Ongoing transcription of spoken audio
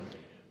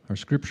Our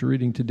scripture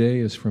reading today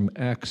is from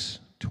Acts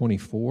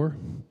 24,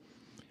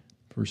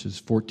 verses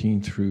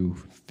 14 through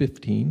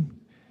 15,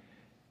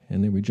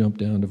 and then we jump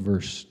down to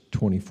verse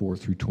 24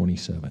 through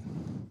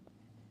 27.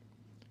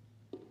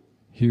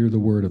 Hear the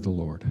word of the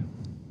Lord.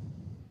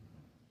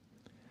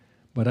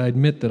 But I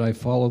admit that I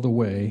follow the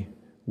way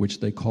which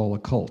they call a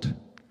cult.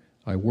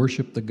 I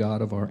worship the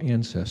God of our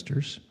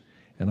ancestors,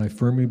 and I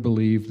firmly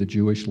believe the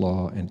Jewish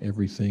law and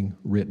everything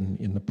written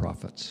in the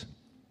prophets.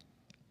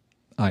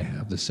 I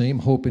have the same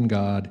hope in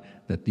God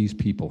that these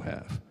people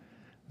have,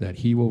 that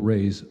he will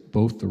raise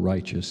both the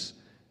righteous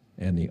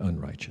and the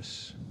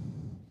unrighteous.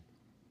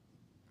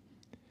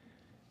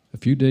 A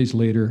few days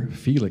later,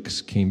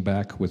 Felix came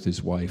back with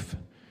his wife,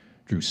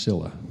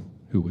 Drusilla,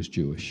 who was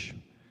Jewish.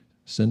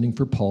 Sending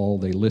for Paul,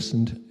 they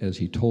listened as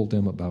he told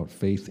them about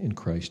faith in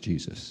Christ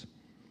Jesus.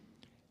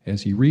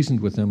 As he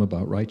reasoned with them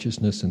about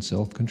righteousness and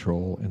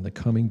self-control and the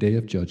coming day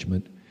of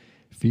judgment,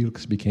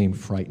 Felix became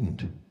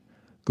frightened.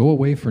 "Go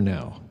away for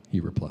now," he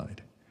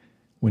replied.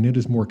 "When it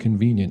is more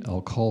convenient,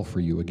 I'll call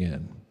for you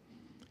again."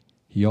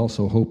 He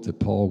also hoped that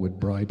Paul would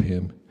bribe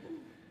him,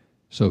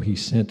 so he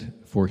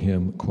sent for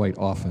him quite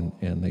often,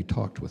 and they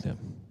talked with him.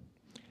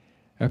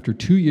 After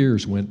 2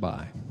 years went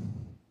by.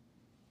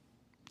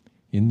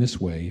 In this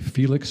way,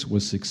 Felix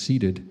was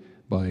succeeded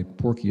by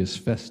Porcius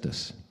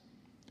Festus.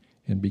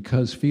 And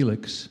because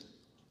Felix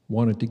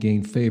wanted to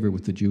gain favor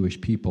with the Jewish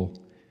people,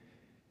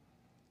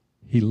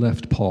 he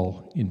left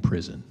Paul in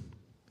prison.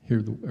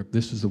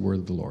 This is the word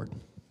of the Lord.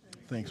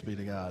 Thanks be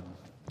to God.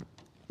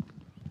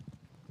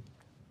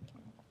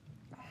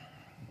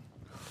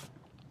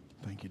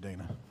 Thank you,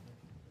 Dana.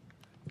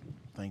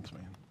 Thanks,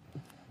 man.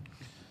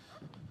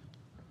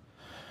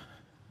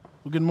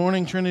 Well, good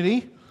morning,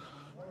 Trinity.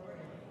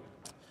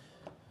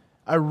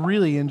 I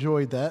really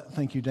enjoyed that.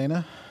 Thank you,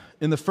 Dana.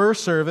 In the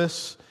first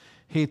service,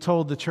 he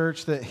told the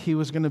church that he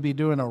was going to be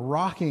doing a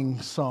rocking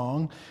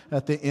song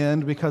at the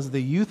end because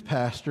the youth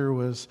pastor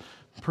was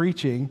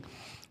preaching.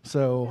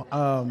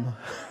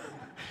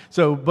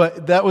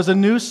 But that was a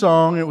new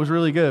song. It was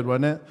really good,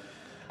 wasn't it?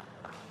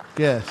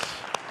 Yes.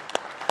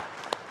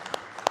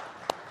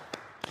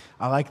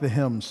 I like the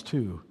hymns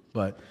too,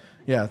 but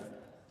yeah,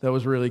 that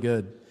was really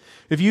good.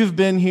 If you've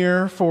been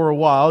here for a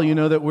while, you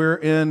know that we're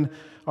in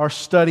our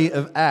study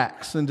of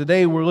Acts, and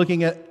today we're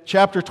looking at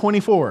chapter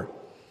 24.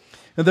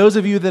 And those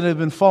of you that have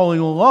been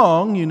following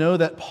along, you know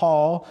that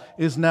Paul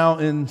is now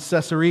in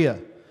Caesarea.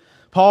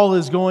 Paul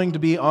is going to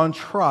be on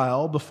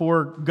trial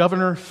before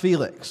Governor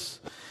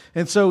Felix.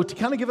 And so to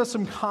kind of give us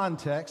some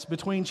context,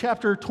 between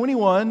chapter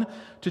 21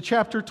 to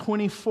chapter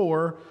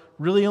 24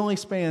 really only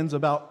spans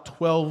about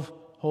 12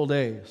 whole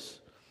days.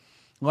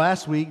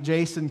 Last week,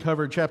 Jason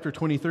covered chapter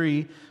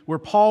 23, where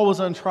Paul was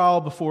on trial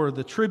before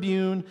the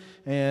tribune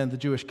and the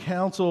Jewish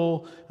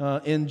council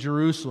in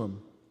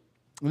Jerusalem.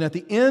 And at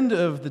the end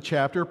of the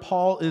chapter,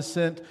 Paul is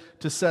sent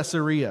to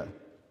Caesarea.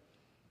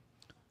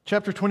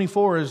 Chapter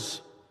 24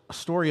 is a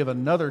story of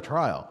another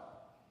trial.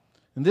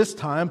 And this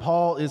time,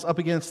 Paul is up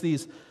against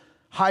these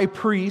high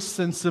priests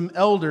and some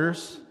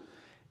elders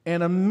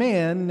and a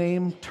man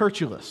named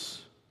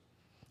Tertullus.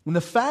 And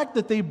the fact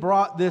that they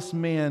brought this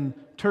man,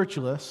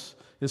 Tertullus,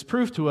 is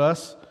proof to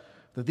us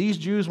that these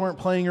Jews weren't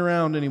playing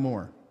around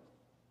anymore.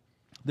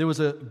 There was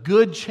a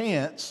good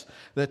chance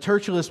that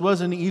Tertullus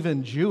wasn't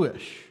even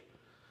Jewish,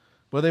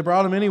 but they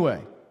brought him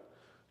anyway.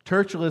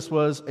 Tertullus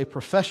was a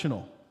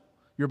professional.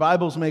 Your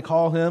Bibles may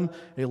call him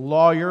a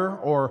lawyer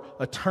or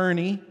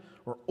attorney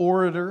or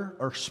orator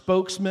or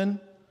spokesman,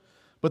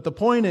 but the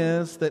point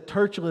is that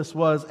Tertullus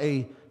was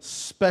a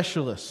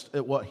specialist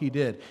at what he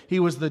did. He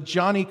was the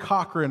Johnny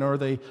Cochran or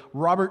the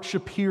Robert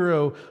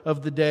Shapiro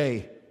of the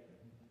day.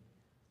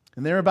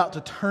 And they're about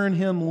to turn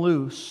him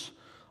loose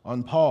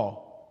on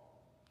Paul.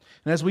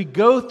 And as we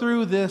go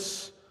through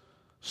this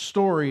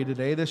story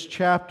today, this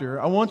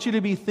chapter, I want you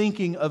to be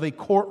thinking of a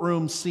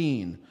courtroom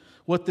scene,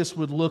 what this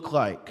would look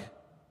like.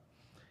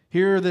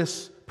 Here,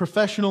 this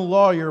professional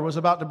lawyer was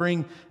about to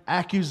bring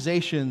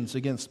accusations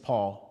against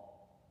Paul.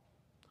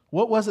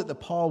 What was it that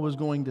Paul was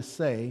going to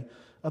say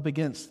up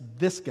against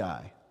this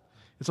guy?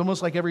 It's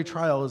almost like every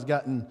trial has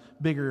gotten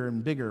bigger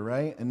and bigger,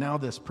 right? And now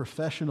this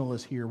professional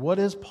is here. What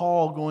is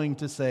Paul going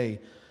to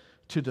say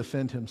to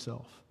defend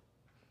himself?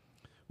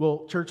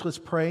 Well, church, let's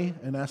pray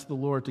and ask the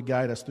Lord to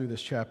guide us through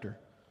this chapter.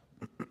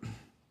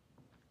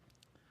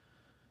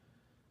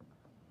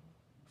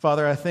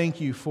 Father, I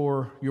thank you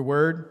for your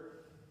word.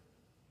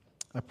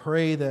 I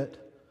pray that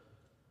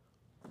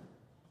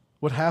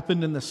what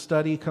happened in the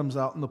study comes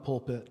out in the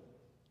pulpit.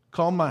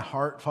 Calm my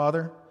heart,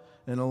 Father,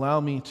 and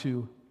allow me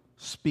to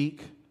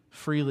speak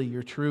freely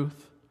your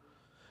truth.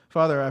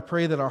 Father, I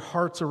pray that our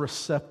hearts are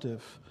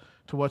receptive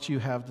to what you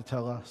have to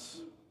tell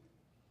us.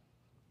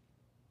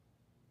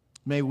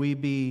 May we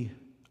be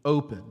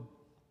open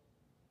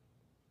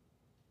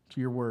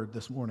to your word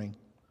this morning.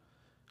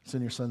 It's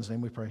in your Son's name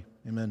we pray.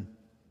 Amen.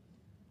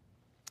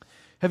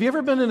 Have you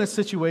ever been in a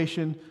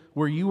situation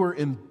where you were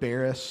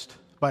embarrassed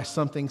by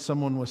something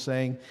someone was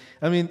saying?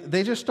 I mean,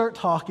 they just start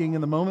talking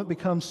and the moment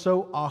becomes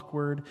so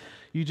awkward,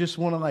 you just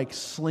want to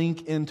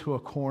slink into a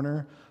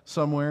corner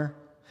somewhere.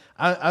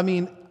 I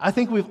mean, I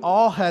think we've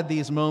all had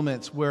these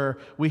moments where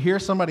we hear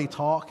somebody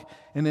talk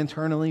and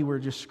internally we're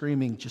just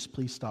screaming, just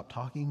please stop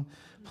talking.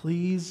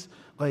 Please,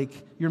 like,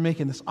 you're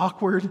making this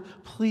awkward.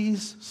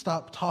 Please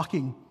stop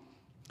talking.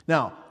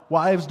 Now,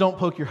 wives, don't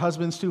poke your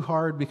husbands too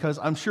hard, because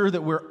I'm sure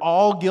that we're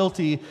all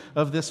guilty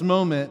of this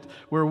moment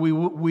where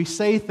we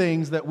say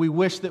things that we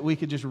wish that we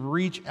could just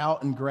reach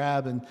out and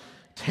grab and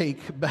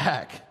take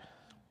back.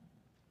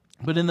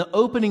 But in the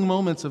opening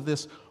moments of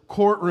this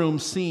courtroom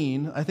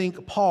scene, I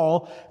think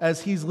Paul,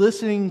 as he's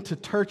listening to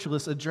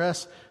Tertullus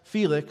address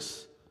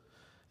Felix,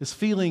 is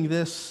feeling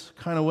this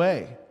kind of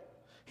way.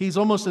 He's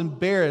almost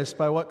embarrassed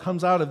by what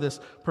comes out of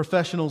this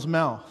professional's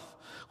mouth.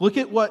 Look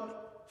at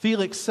what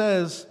Felix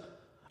says,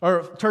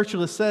 or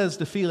Tertullus says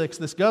to Felix,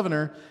 this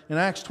governor, in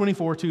Acts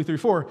 24,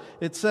 2-4.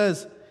 It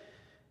says,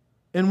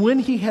 "And when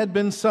he had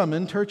been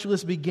summoned,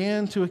 Tertullus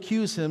began to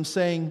accuse him,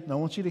 saying," and I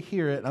want you to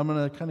hear it. I'm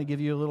going to kind of give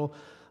you a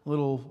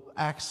little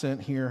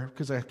accent here,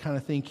 because I kind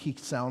of think he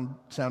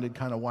sounded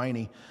kind of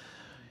whiny.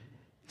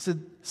 He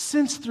said,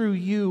 "Since through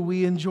you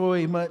we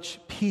enjoy much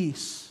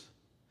peace,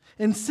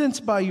 and since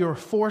by your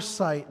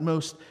foresight,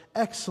 most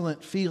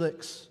excellent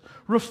Felix,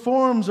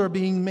 reforms are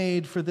being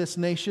made for this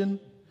nation,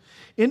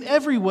 in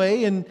every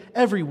way and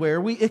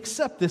everywhere we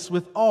accept this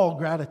with all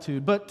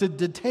gratitude. But to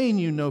detain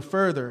you no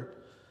further,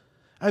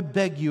 I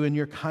beg you in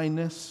your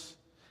kindness,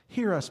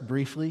 hear us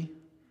briefly."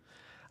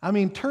 I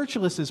mean,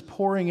 Tertullus is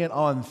pouring it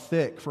on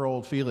thick for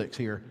old Felix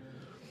here.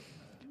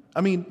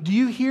 I mean, do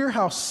you hear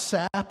how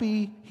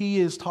sappy he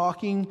is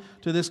talking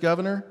to this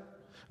governor?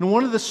 And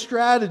one of the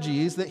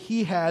strategies that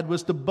he had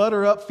was to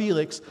butter up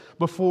Felix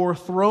before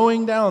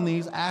throwing down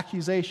these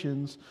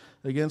accusations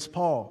against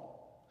Paul.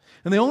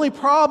 And the only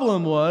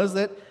problem was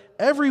that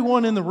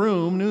everyone in the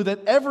room knew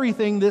that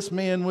everything this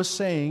man was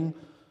saying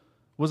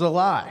was a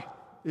lie.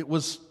 It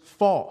was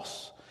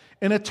false.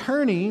 And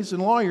attorneys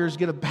and lawyers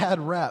get a bad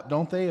rap,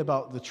 don't they,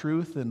 about the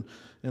truth and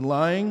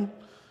lying?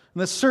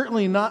 And that's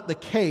certainly not the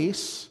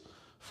case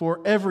for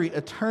every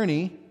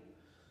attorney,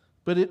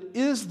 but it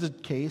is the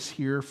case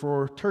here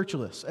for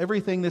Tertullus.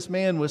 Everything this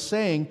man was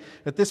saying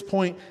at this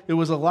point, it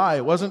was a lie.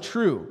 It wasn't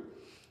true.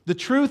 The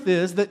truth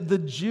is that the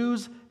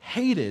Jews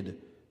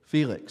hated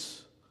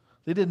Felix.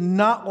 They did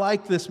not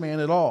like this man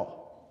at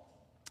all.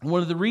 And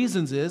one of the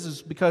reasons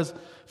is because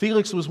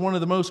Felix was one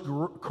of the most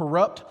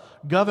corrupt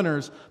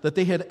governors that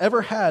they had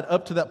ever had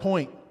up to that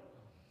point.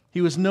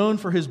 He was known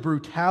for his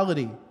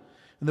brutality,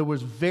 and there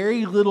was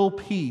very little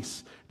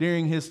peace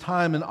during his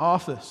time in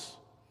office.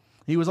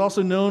 He was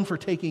also known for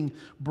taking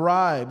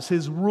bribes.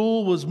 His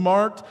rule was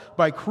marked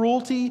by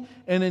cruelty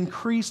and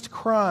increased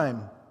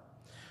crime.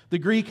 The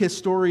Greek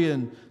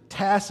historian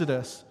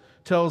Tacitus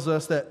tells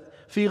us that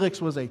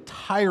Felix was a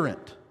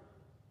tyrant.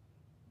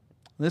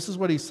 This is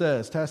what he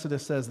says.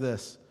 Tacitus says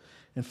this: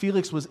 "And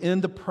Felix was in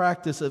the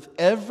practice of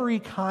every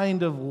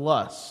kind of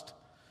lust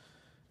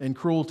and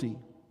cruelty."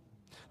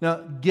 Now,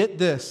 get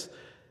this.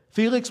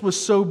 Felix was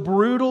so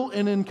brutal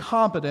and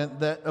incompetent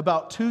that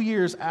about 2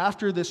 years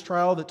after this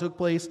trial that took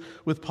place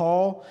with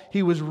Paul,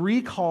 he was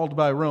recalled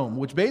by Rome,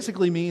 which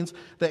basically means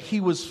that he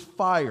was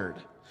fired.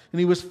 And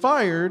he was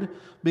fired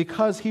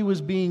because he was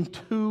being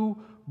too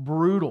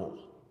brutal.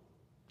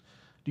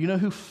 Do you know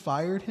who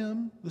fired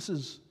him? This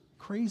is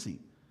crazy.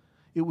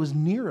 It was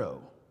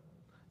Nero.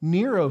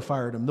 Nero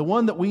fired him, the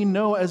one that we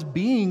know as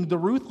being the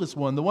ruthless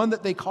one, the one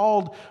that they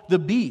called the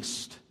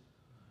beast.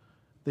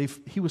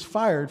 He was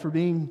fired for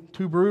being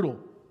too brutal.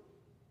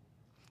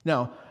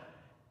 Now,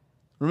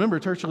 remember,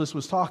 Tertullus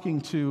was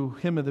talking to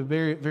him at the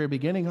very, very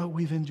beginning. "Oh,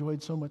 we've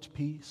enjoyed so much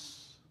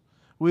peace.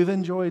 We've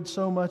enjoyed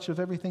so much of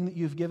everything that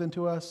you've given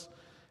to us."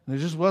 And it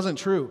just wasn't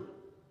true.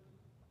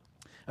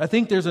 I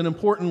think there's an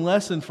important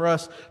lesson for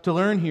us to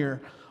learn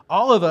here.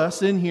 All of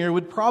us in here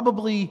would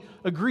probably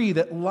agree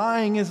that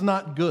lying is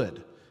not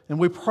good, and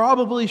we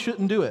probably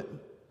shouldn't do it.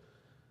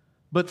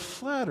 But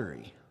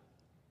flattery,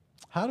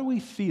 how do we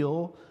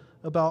feel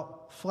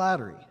about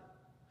flattery?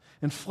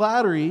 And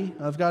flattery,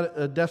 I've got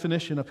a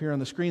definition up here on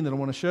the screen that I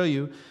want to show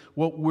you.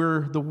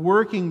 The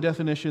working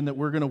definition that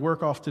we're going to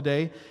work off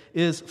today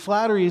is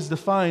flattery is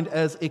defined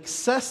as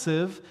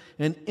excessive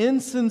and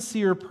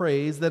insincere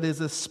praise that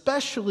is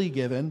especially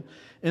given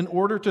in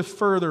order to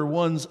further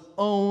one's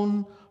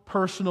own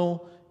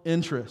personal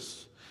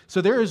interests.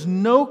 So there is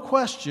no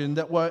question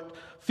that what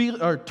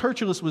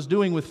Tertullus was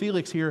doing with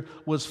Felix here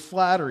was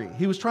flattery.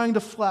 He was trying to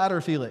flatter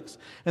Felix.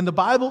 And the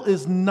Bible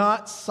is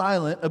not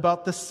silent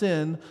about the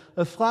sin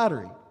of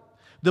flattery.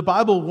 The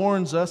Bible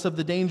warns us of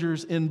the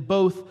dangers in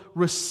both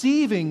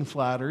receiving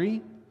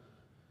flattery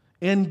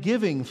and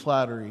giving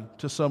flattery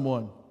to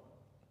someone.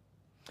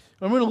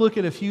 I'm going to look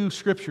at a few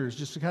scriptures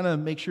just to kind of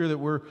make sure that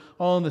we're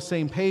all on the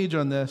same page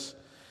on this.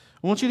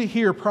 I want you to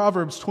hear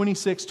Proverbs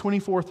 26,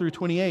 24 through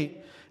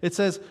 28. It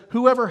says,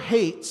 "Whoever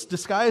hates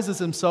disguises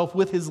himself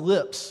with his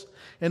lips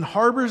and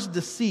harbors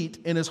deceit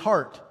in his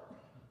heart.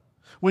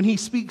 When he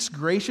speaks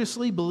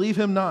graciously, believe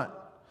him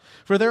not.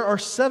 For there are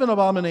 7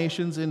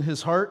 abominations in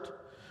his heart.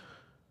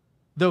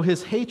 Though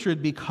his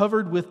hatred be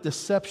covered with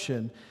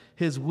deception,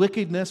 His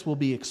wickedness will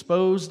be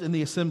exposed in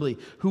the assembly.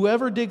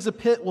 Whoever digs a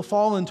pit will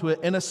fall into it,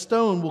 and a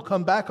stone will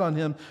come back on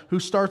him who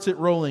starts it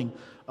rolling.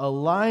 A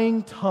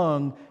lying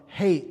tongue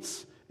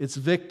hates its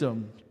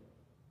victim,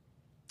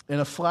 and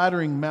a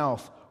flattering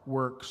mouth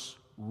works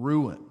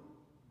ruin.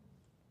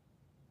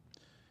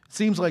 It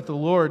seems like the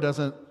Lord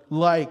doesn't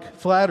like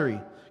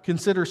flattery.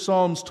 Consider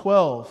Psalms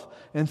 12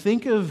 and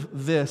think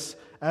of this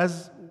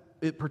as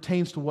it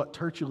pertains to what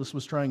Tertullus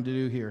was trying to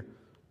do here.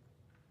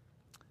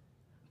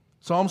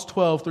 Psalms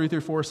 12,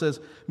 3-4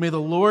 says, "May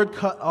the Lord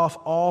cut off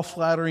all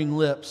flattering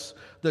lips,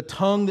 the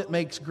tongue that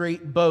makes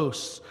great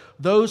boasts,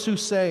 those who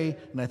say,"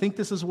 and I think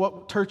this is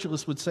what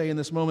Tertullus would say in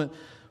this moment,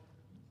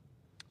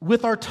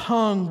 "With our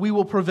tongue we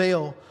will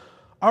prevail.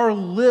 Our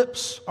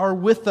lips are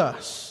with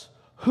us.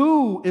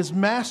 Who is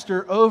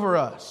master over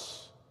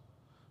us?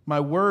 My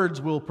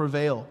words will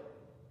prevail."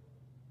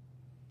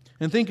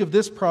 And think of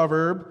this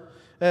proverb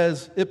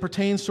as it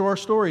pertains to our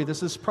story.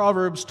 This is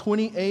Proverbs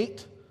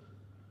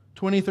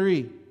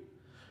 28:23.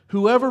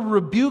 "Whoever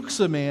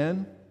rebukes a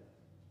man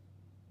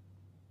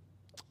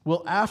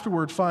will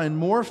afterward find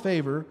more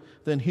favor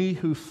than he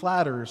who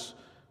flatters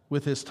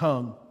with his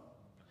tongue."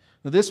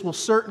 Now, this will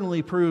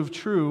certainly prove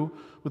true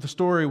with the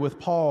story with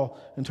Paul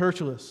and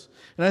Tertullus.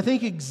 And I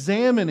think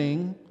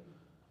examining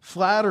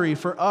flattery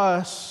for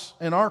us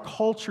and our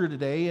culture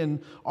today and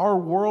our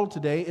world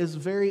today is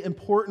very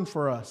important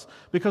for us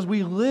because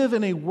we live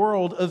in a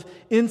world of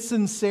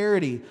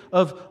insincerity,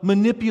 of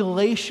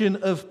manipulation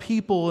of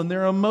people and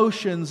their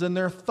emotions and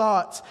their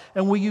thoughts,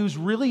 and we use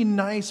really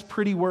nice,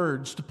 pretty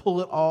words to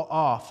pull it all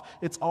off.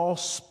 It's all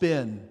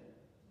spin.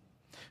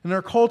 In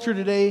our culture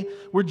today,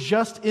 we're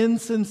just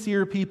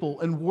insincere people,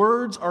 and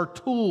words are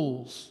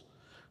tools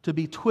to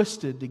be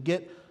twisted to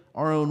get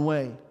our own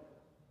way.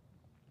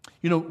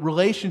 You know,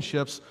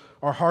 relationships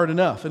are hard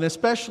enough, and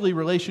especially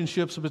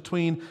relationships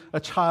between a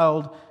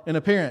child and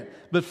a parent.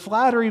 But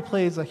flattery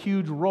plays a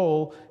huge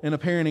role in a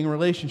parenting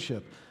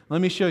relationship.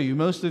 Let me show you.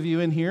 Most of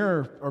you in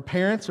here are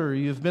parents, or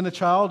you've been a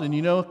child, and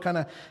you know kind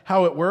of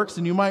how it works,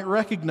 and you might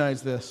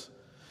recognize this.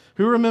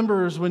 Who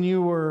remembers when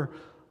you were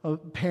a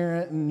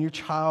parent and your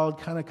child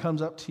kind of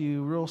comes up to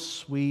you real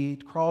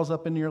sweet, crawls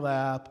up in your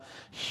lap,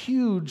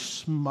 huge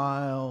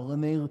smile,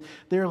 and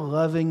they're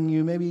loving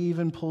you, maybe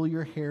even pull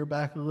your hair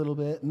back a little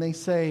bit, and they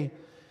say,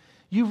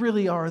 "You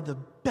really are the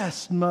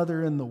best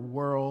mother in the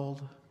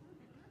world."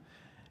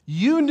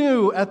 You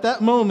knew at that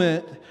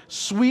moment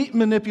sweet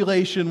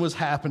manipulation was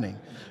happening.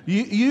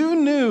 You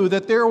knew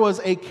that there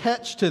was a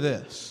catch to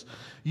this.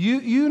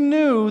 You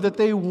knew that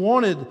they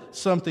wanted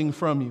something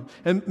from you.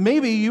 And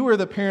maybe you were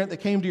the parent that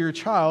came to your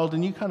child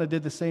and you kind of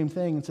did the same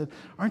thing and said,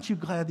 "Aren't you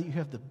glad that you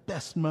have the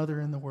best mother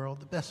in the world,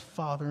 the best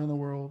father in the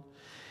world?"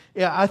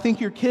 Yeah, I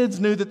think your kids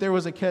knew that there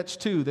was a catch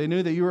too. They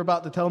knew that you were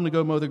about to tell them to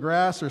go mow the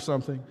grass or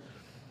something.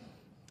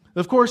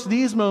 Of course,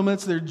 these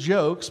moments, they're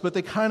jokes, but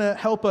they kind of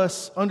help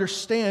us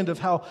understand of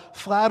how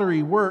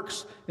flattery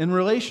works in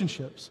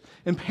relationships.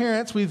 And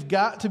parents, we've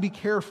got to be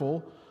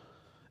careful.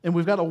 And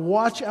we've got to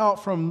watch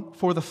out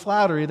for the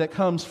flattery that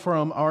comes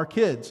from our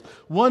kids.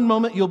 One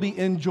moment you'll be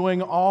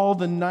enjoying all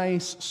the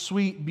nice,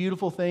 sweet,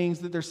 beautiful things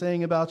that they're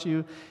saying about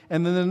you.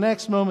 And then the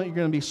next moment you're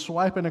going to be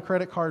swiping a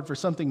credit card for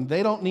something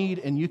they don't need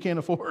and you can't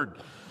afford.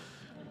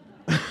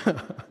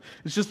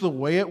 It's just the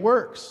way it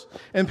works.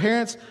 And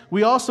parents,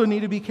 we also need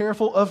to be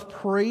careful of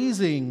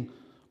praising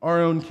our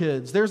own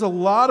kids. There's a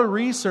lot of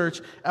research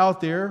out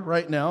there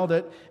right now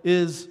that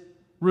is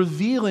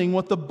revealing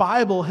what the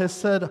Bible has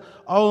said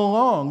all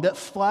along, that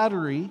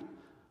flattery,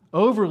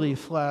 overly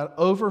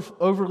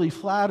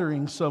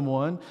flattering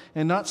someone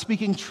and not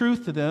speaking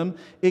truth to them,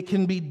 it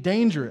can be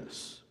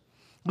dangerous.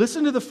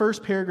 Listen to the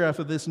first paragraph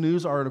of this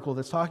news article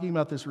that's talking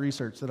about this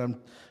research that I'm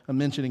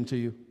mentioning to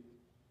you.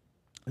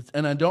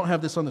 And I don't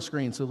have this on the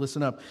screen, so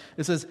listen up.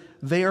 It says,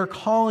 "They are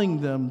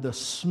calling them the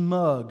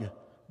smug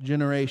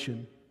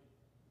generation.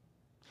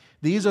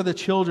 These are the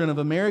children of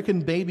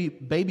American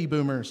baby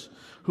boomers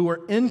who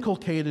are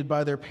inculcated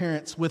by their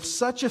parents with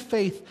such a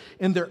faith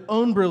in their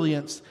own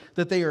brilliance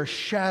that they are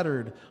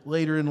shattered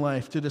later in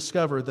life to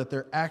discover that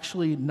they're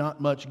actually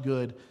not much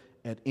good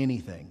at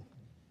anything."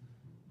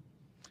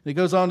 It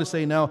goes on to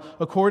say, now,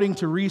 according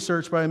to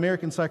research by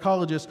American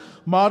psychologists,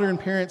 modern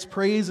parents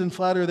praise and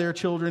flatter their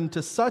children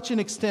to such an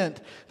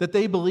extent that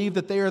they believe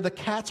that they are the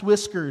cat's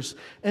whiskers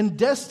and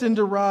destined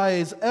to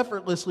rise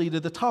effortlessly to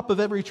the top of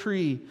every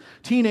tree.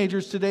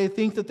 Teenagers today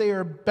think that they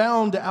are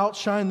bound to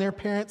outshine their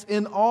parents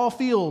in all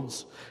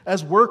fields,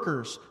 as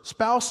workers,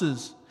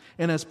 spouses,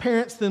 and as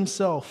parents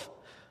themselves,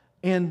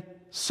 and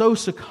so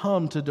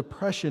succumb to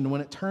depression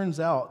when it turns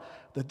out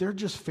that they're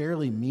just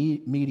fairly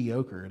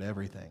mediocre at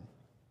everything.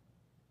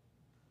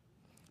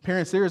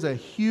 Parents, there is a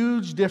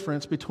huge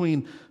difference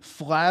between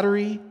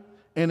flattery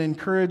and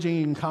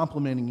encouraging and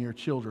complimenting your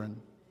children.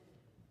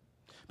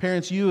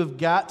 Parents, you have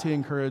got to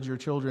encourage your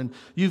children.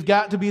 You've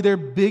got to be their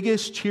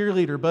biggest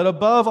cheerleader. But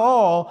above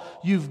all,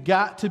 you've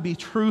got to be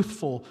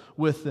truthful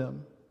with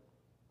them.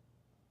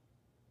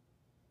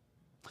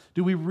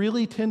 Do we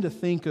really tend to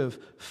think of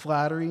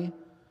flattery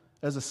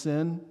as a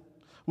sin?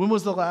 When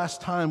was the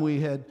last time we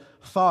had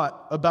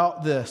thought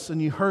about this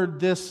and you heard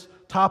this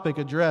topic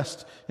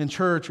addressed in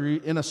church or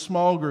in a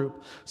small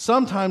group?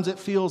 Sometimes it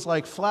feels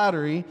like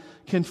flattery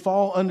can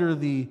fall under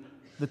the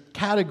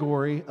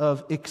category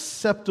of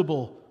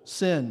acceptable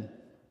sin.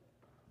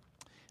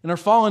 In our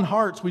fallen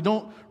hearts, we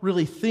don't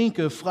really think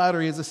of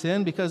flattery as a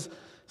sin because,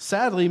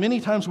 sadly,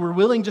 many times we're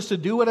willing just to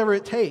do whatever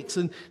it takes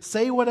and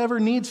say whatever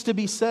needs to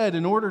be said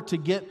in order to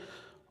get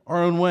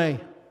our own way.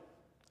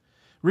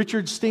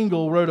 Richard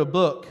Stengel wrote a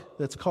book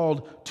that's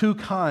called Too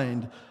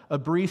Kind, A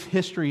Brief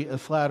History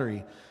of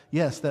Flattery.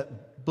 Yes,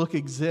 that book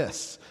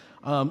exists.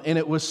 And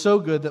it was so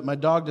good that my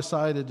dog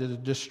decided to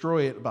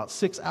destroy it about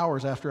 6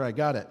 hours after I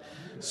got it.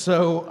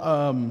 So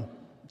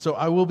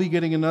I will be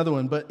getting another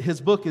one. But his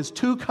book is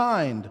Too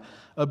Kind,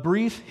 A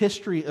Brief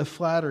History of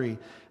Flattery.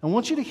 I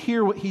want you to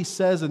hear what he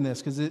says in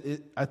this because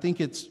I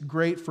think it's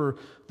great for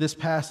this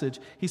passage.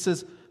 He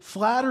says,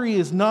 flattery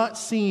is not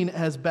seen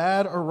as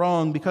bad or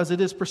wrong because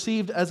it is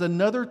perceived as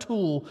another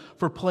tool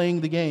for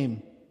playing the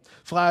game.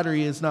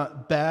 Flattery is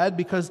not bad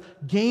because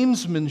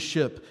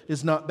gamesmanship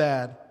is not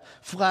bad.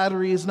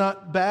 Flattery is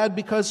not bad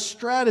because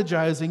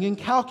strategizing and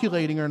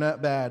calculating are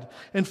not bad.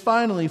 And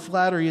finally,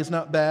 flattery is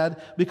not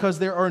bad because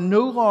there are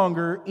no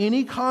longer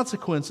any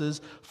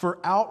consequences for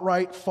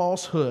outright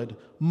falsehood,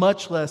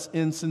 much less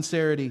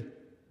insincerity.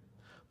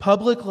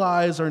 Public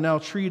lies are now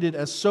treated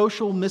as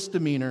social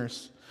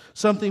misdemeanors,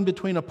 something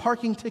between a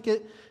parking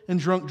ticket and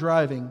drunk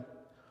driving.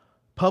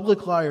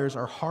 Public liars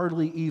are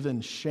hardly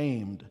even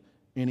shamed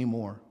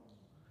anymore.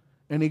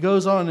 And he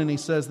goes on and he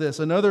says this,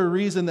 another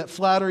reason that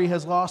flattery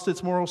has lost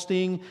its moral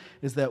sting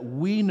is that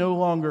we no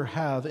longer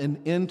have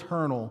an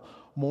internal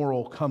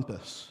moral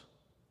compass.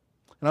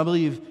 And I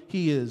believe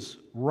he is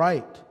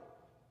right.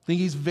 I think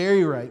he's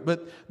very right.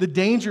 But the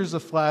dangers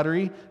of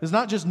flattery is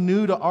not just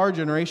new to our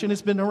generation.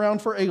 It's been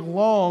around for a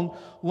long,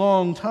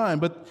 long time.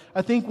 But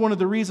I think one of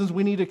the reasons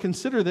we need to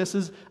consider this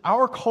is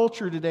our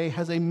culture today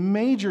has a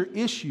major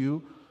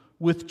issue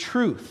with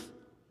truth.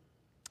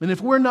 And if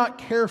we're not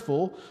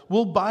careful,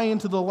 we'll buy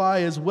into the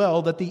lie as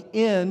well that the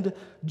end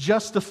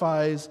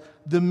justifies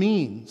the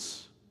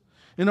means.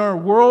 In our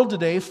world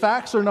today,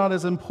 facts are not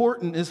as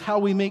important as how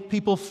we make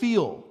people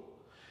feel.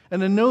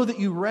 And I know that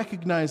you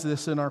recognize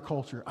this in our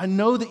culture. I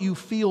know that you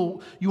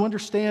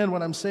understand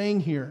what I'm saying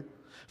here.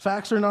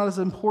 Facts are not as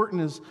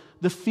important as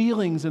the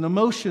feelings and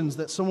emotions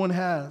that someone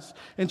has.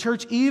 And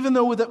church, even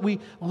though that we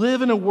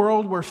live in a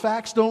world where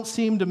facts don't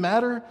seem to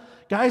matter,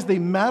 guys, they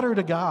matter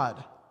to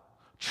God.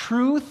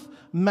 Truth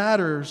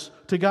matters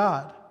to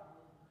God.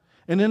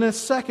 And in a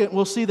second,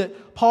 we'll see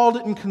that Paul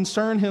didn't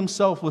concern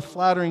himself with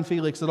flattering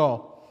Felix at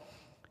all.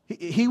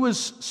 He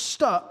was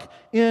stuck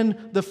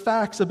in the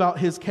facts about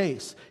his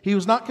case. He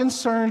was not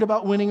concerned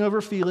about winning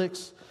over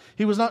Felix.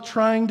 He was not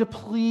trying to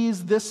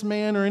please this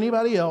man or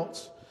anybody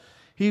else.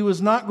 He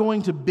was not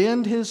going to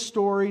bend his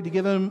story to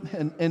give him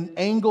an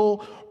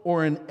angle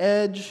or an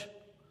edge.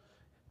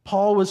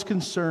 Paul was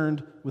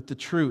concerned with the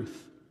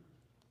truth.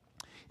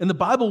 And the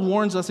Bible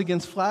warns us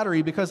against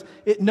flattery because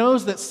it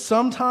knows that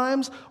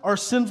sometimes our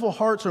sinful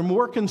hearts are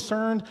more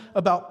concerned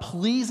about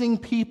pleasing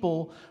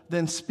people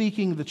than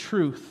speaking the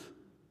truth.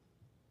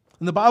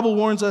 And the Bible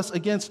warns us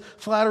against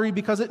flattery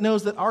because it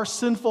knows that our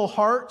sinful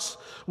hearts,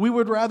 we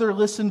would rather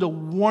listen to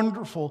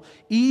wonderful,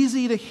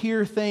 easy to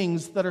hear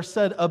things that are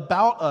said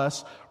about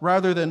us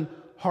rather than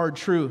hard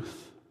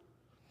truth.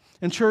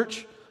 And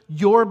church,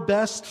 your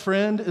best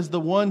friend is the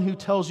one who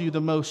tells you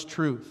the most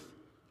truth.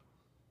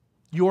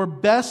 Your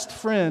best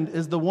friend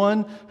is the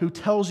one who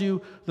tells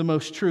you the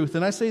most truth.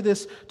 And I say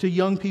this to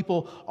young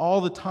people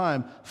all the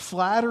time.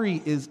 Flattery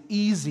is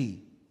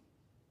easy.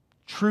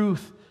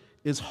 Truth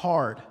is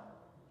hard.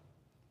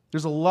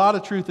 There's a lot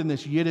of truth in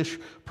this Yiddish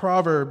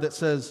proverb that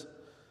says,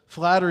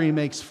 flattery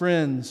makes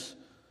friends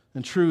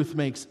and truth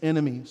makes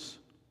enemies.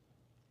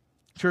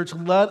 Church,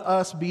 let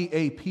us be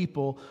a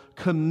people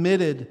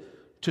committed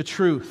to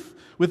truth.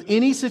 With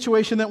any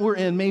situation that we're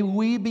in, may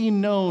we be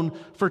known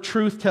for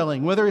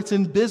truth-telling, whether it's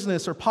in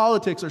business or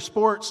politics or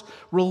sports,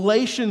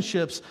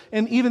 relationships,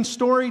 and even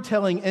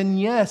storytelling, and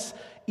yes,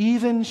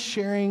 even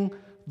sharing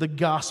the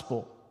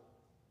gospel.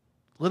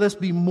 Let us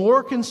be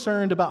more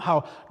concerned about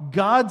how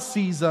God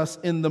sees us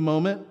in the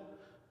moment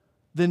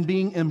than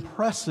being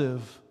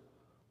impressive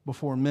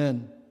before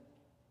men.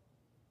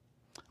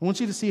 I want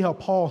you to see how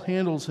Paul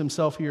handles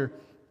himself here.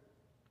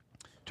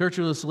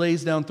 Tertullus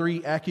lays down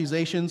 3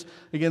 accusations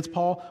against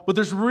Paul, but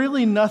there's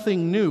really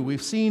nothing new.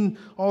 We've seen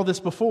all this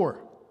before.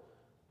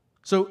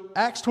 So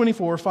Acts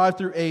 24, 5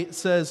 through 8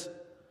 says,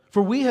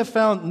 for we have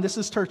found, and this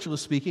is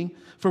Tertullus speaking,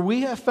 for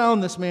we have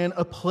found this man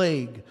a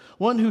plague,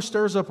 one who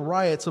stirs up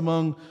riots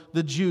among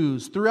the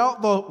Jews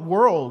throughout the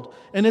world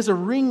and is a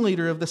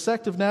ringleader of the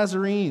sect of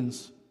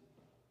Nazarenes.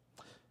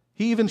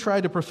 He even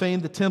tried to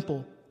profane the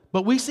temple,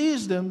 but we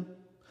seized him.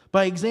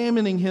 By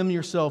examining him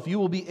yourself, you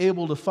will be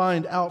able to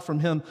find out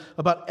from him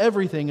about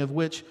everything of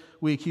which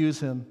we accuse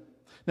him.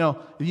 Now,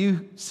 if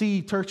you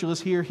see Tertullus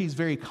here, he's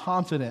very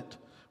confident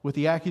with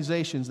the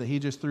accusations that he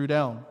just threw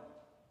down.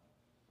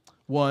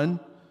 1,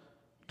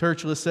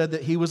 Tertullus said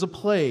that he was a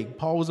plague.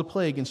 Paul was a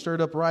plague and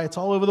stirred up riots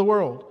all over the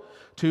world.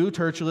 2,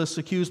 Tertullus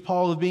accused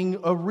Paul of being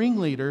a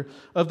ringleader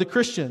of the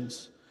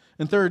Christians.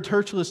 And 3,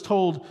 Tertullus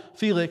told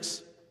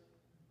Felix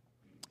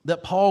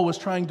that Paul was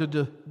trying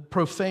to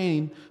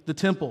profane the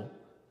temple.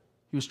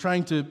 He was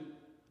trying to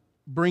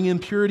bring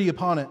impurity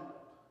upon it.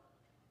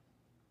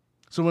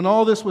 So when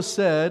all this was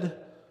said,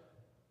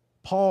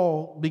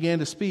 Paul began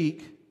to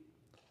speak.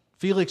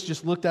 Felix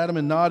just looked at him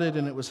and nodded,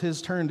 and it was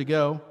his turn to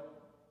go.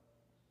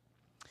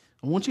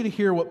 I want you to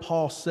hear what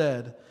Paul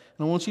said, and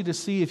I want you to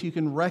see if you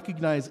can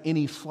recognize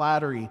any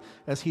flattery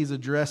as he's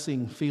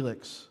addressing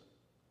Felix.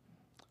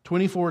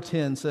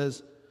 24:10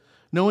 says,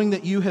 "Knowing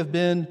that you have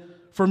been,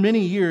 for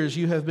many years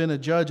you have been a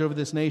judge over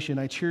this nation,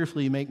 I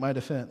cheerfully make my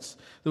defense."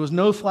 There was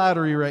no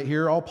flattery right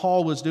here. All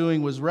Paul was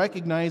doing was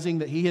recognizing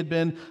that he had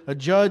been a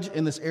judge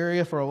in this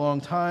area for a long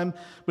time.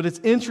 But it's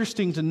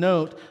interesting to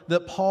note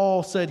that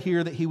Paul said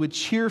here that he would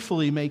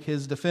cheerfully make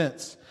his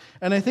defense.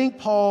 And I think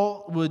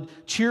Paul would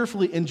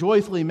cheerfully and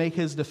joyfully make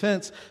his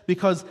defense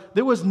because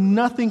there was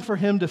nothing for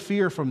him to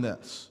fear from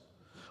this.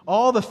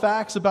 All the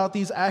facts about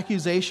these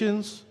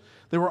accusations,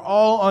 they were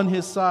all on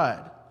his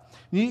side.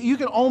 You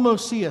can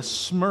almost see a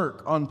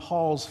smirk on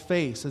Paul's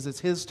face as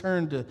it's his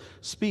turn to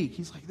speak.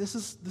 He's like, this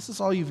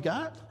is all you've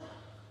got?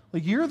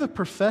 Like, you're the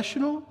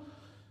professional?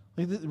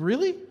 Like,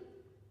 really?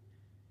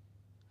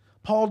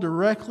 Paul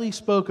directly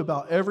spoke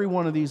about every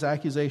one of these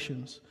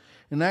accusations.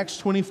 In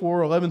Acts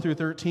 24:11 through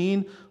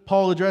 13,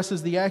 Paul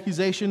addresses the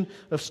accusation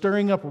of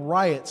stirring up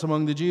riots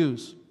among the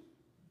Jews.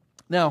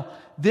 Now,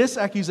 this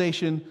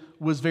accusation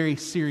was very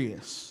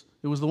serious.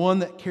 It was the one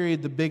that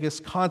carried the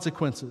biggest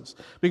consequences.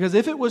 Because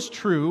if it was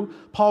true,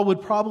 Paul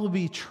would probably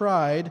be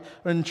tried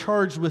and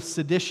charged with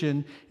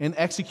sedition, and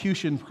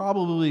execution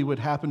probably would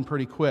happen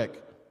pretty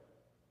quick.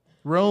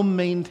 Rome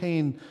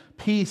maintained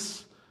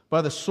peace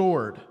by the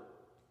sword.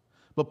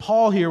 But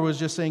Paul here was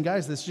just saying,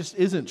 guys, this just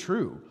isn't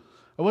true.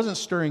 I wasn't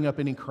stirring up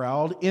any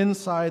crowd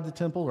inside the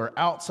temple or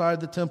outside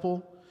the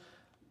temple.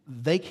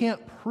 They can't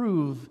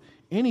prove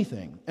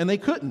anything, and they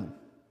couldn't.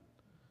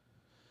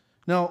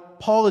 Now,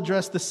 Paul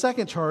addressed the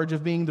second charge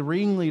of being the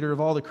ringleader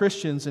of all the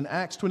Christians in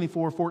Acts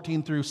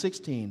 24:14 through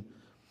 16.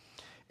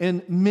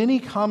 And many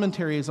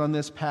commentaries on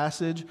this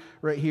passage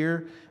right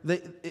here,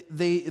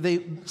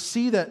 they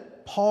see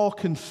that Paul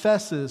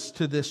confesses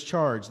to this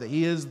charge, that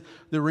he is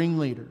the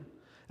ringleader.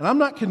 And I'm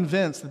not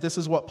convinced that this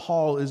is what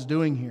Paul is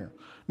doing here.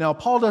 Now,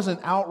 Paul doesn't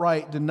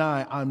outright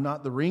deny, I'm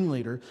not the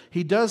ringleader.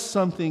 He does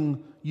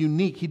something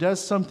unique. He does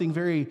something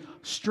very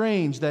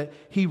strange, that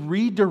he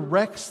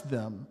redirects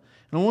them.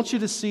 And I want you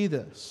to see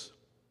this.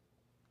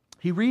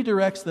 He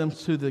redirects them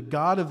to the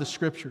God of the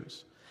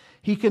Scriptures.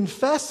 He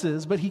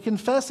confesses, but he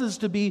confesses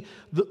to be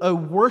a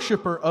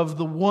worshiper of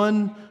the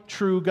one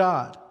true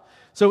God.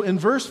 So in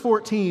verse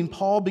 14,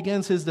 Paul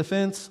begins his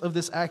defense of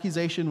this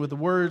accusation with the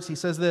words. He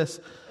says this,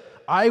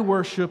 "I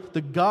worship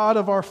the God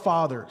of our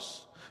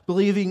fathers,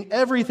 believing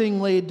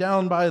everything laid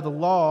down by the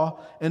law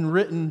and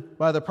written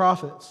by the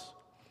prophets."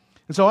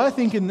 And so I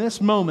think in this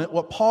moment,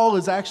 what Paul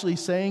is actually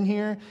saying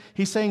here,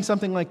 he's saying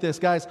something like this,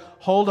 guys,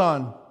 hold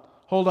on.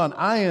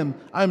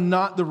 I'm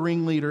not the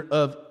ringleader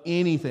of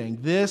anything.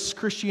 This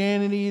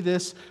Christianity,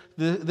 this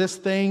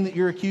thing that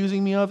you're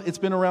accusing me of, it's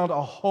been around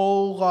a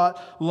whole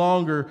lot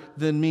longer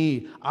than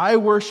me. I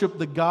worship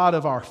the God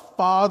of our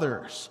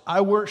fathers.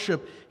 I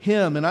worship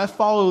Him, and I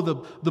follow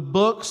the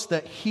books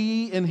that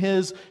He and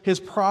His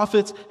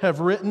prophets have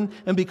written.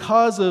 And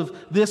because of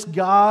this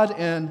God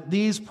and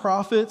these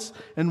prophets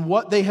and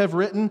what they have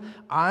written,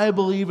 I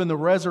believe in the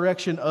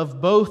resurrection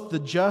of both the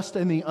just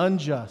and the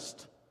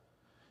unjust.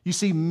 You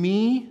see,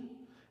 me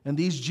and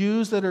these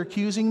Jews that are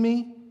accusing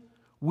me,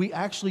 we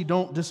actually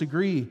don't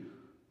disagree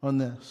on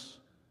this.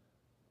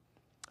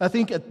 I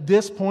think at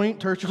this point,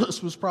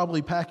 Tertullus was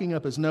probably packing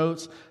up his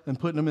notes and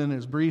putting them in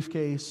his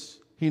briefcase.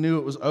 He knew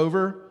it was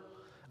over.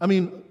 I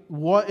mean,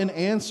 what an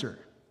answer.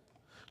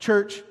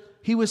 Church,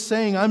 he was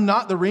saying, I'm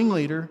not the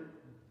ringleader.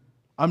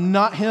 I'm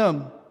not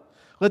him.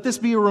 Let this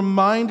be a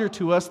reminder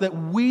to us that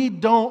we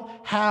don't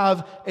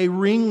have a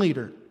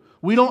ringleader.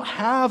 We don't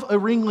have a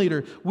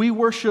ringleader. We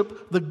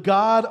worship the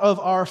God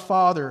of our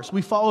fathers.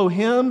 We follow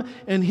Him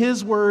and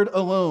His word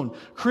alone.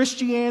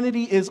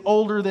 Christianity is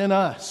older than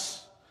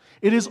us.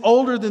 It is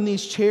older than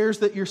these chairs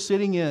that you're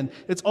sitting in.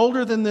 It's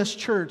older than this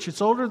church.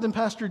 It's older than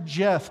Pastor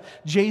Jeff,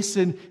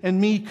 Jason, and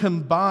me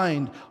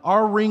combined.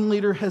 Our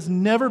ringleader has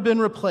never been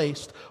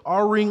replaced.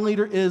 Our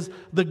ringleader is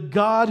the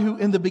God who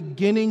in the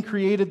beginning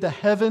created the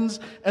heavens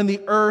and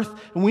the earth.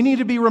 And we need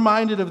to be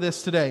reminded of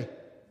this today.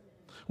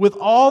 With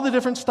all the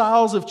different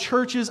styles of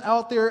churches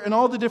out there and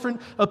all the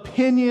different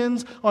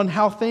opinions on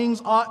how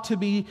things ought to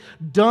be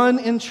done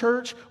in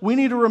church, we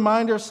need to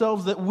remind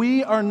ourselves that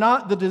we are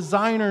not the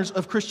designers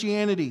of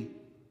Christianity.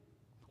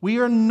 We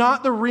are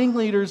not the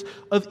ringleaders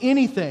of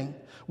anything.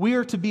 We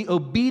are to be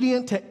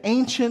obedient to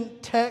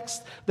ancient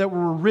texts that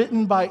were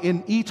written by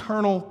an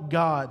eternal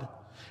God.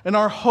 And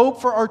our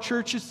hope for our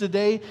churches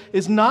today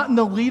is not in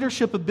the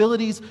leadership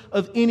abilities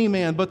of any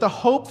man, but the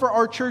hope for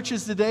our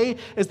churches today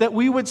is that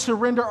we would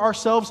surrender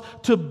ourselves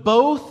to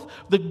both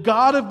the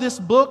God of this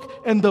book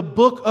and the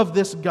book of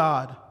this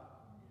God.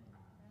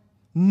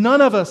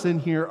 None of us in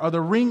here are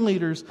the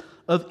ringleaders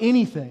of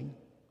anything.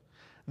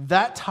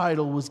 That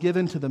title was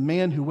given to the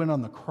man who went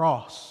on the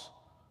cross,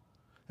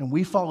 and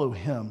we follow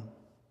him.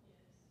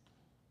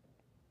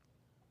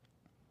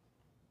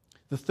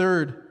 The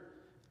third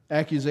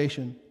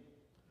accusation: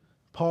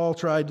 Paul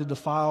tried to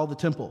defile the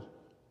temple.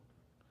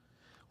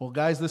 Well,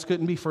 guys, this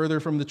couldn't be further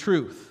from the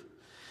truth.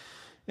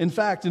 In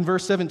fact, in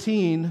verse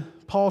 17,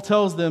 Paul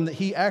tells them that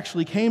he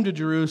actually came to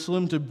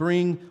Jerusalem to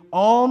bring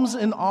alms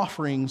and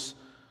offerings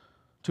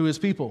to his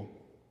people.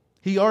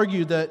 He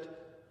argued that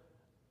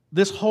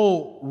this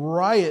whole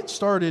riot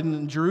started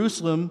in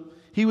Jerusalem.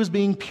 He was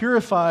being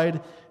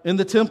purified in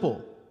the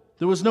temple.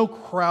 There was no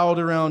crowd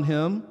around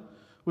him. There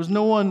was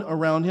no one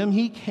around him.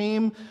 He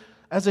came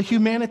as a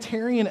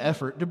humanitarian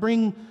effort to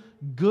bring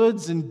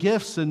goods and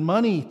gifts and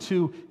money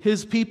to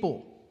his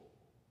people.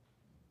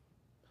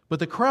 But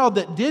the crowd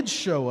that did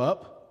show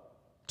up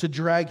to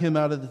drag him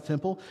out of the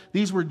temple,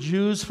 these were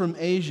Jews from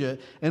Asia.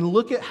 And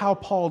look at how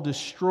Paul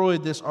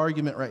destroyed this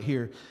argument right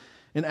here.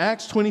 In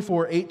Acts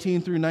 24,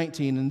 18 through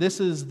 19, and this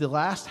is the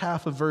last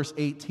half of verse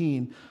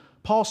 18,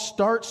 Paul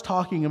starts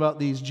talking about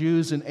these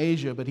Jews in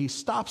Asia, but he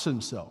stops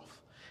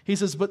himself. He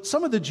says, but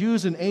some of the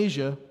Jews in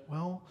Asia,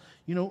 well,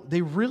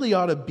 they really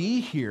ought to be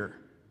here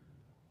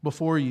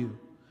before you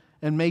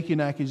and make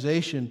an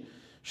accusation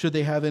should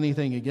they have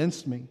anything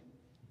against me.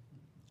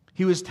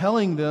 He was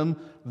telling them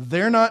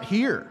they're not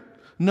here.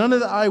 None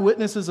of the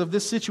eyewitnesses of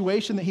this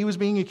situation that he was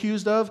being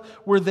accused of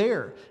were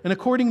there. And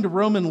according to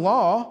Roman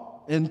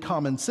law and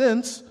common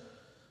sense,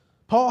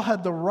 Paul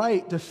had the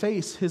right to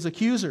face his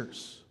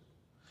accusers.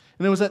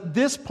 And it was at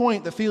this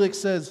point that Felix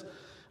says,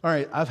 all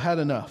right, I've had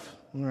enough.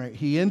 All right,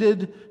 he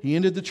ended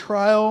the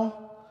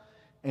trial,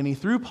 and he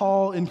threw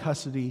Paul in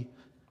custody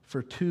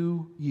for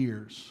 2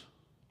 years.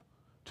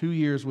 2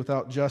 years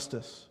without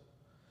justice.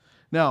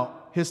 Now,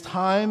 his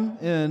time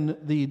in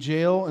the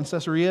jail in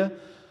Caesarea,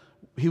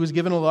 he was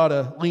given a lot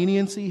of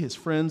leniency. His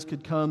friends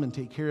could come and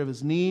take care of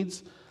his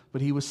needs,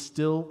 but he was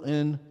still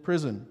in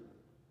prison.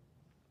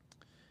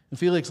 And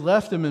Felix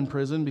left him in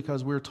prison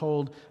because we're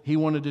told he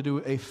wanted to do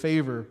a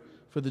favor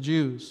for the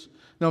Jews.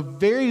 Now,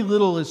 very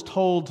little is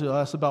told to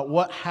us about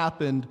what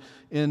happened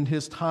in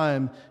his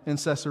time in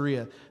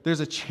Caesarea. There's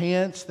a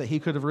chance that he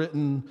could have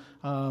written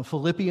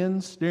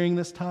Philippians during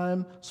this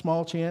time.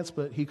 Small chance,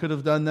 but he could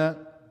have done that.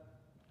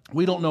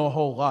 We don't know a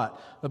whole lot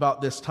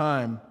about this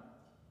time.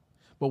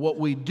 But what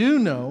we do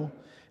know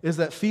is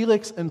that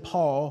Felix and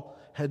Paul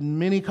had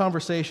many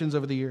conversations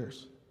over the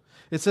years.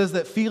 It says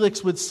that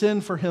Felix would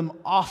send for him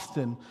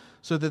often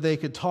so that they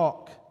could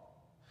talk.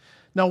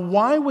 Now,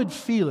 why would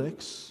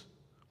Felix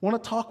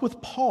want to talk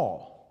with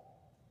Paul?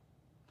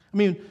 I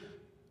mean,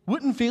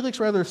 wouldn't Felix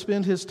rather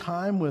spend his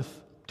time with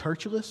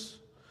Tertullus,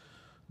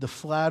 the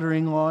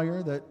flattering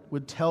lawyer that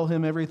would tell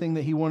him everything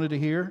that he wanted to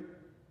hear?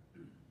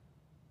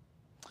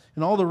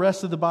 In all the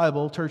rest of the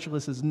Bible,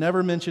 Tertullus is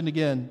never mentioned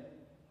again.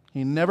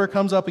 He never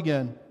comes up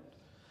again.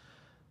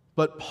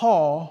 But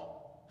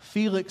Paul,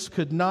 Felix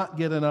could not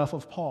get enough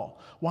of Paul.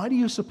 Why do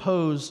you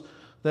suppose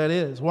that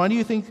is? Why do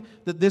you think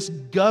that this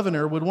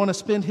governor would want to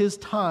spend his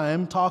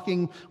time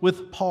talking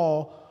with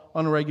Paul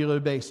on a regular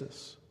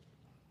basis?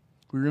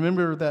 We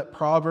remember that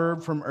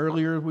proverb from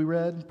earlier we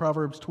read,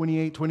 Proverbs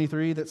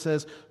 28:23, that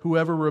says,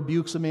 whoever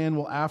rebukes a man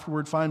will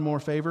afterward find more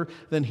favor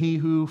than he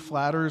who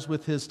flatters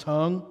with his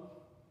tongue.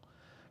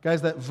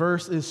 Guys, that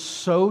verse is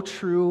so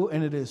true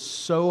and it is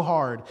so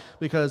hard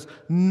because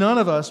none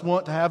of us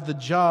want to have the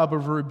job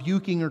of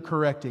rebuking or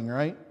correcting,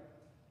 right?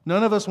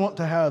 None of us want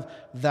to have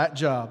that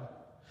job.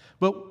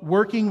 But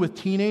working with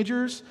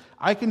teenagers,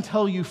 I can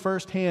tell you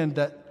firsthand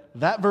that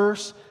that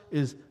verse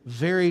is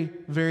very,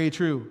 very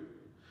true.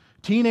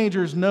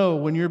 Teenagers know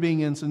when you're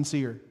being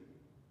insincere.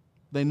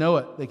 They know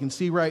it. They can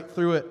see right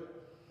through it.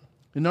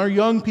 And our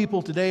young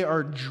people today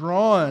are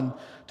drawn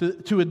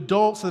to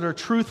adults that are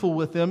truthful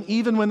with them,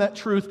 even when that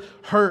truth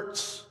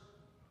hurts.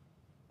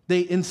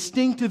 They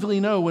instinctively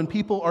know when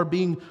people are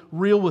being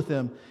real with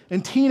them.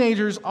 And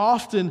teenagers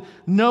often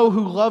know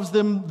who loves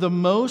them the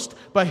most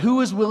by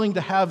who is willing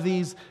to have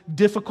these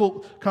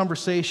difficult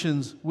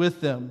conversations with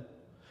them.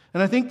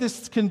 And I think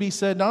this can be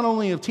said not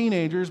only of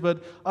teenagers,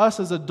 but us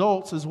as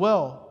adults as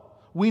well.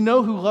 We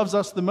know who loves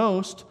us the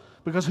most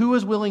because who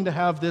is willing to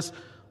have this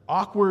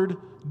awkward,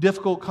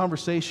 difficult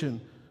conversation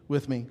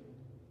with me?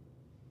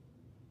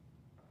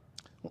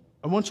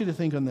 I want you to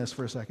think on this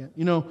for a second.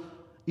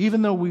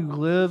 Even though we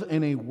live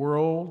in a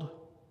world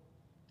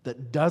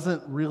that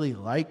doesn't really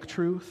like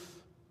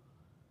truth,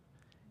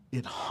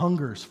 it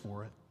hungers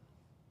for it.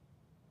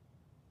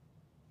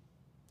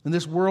 And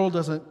this world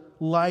doesn't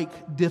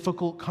like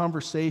difficult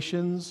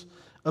conversations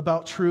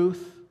about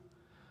truth,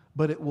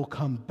 but it will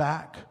come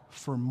back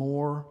for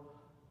more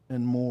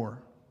and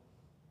more.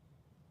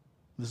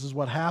 This is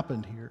what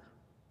happened here.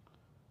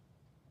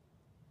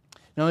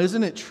 Now,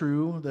 isn't it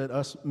true that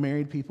us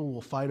married people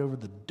will fight over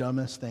the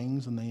dumbest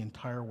things in the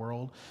entire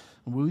world?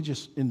 And we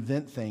just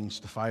invent things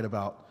to fight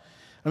about.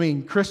 I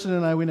mean, Kristen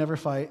and I, we never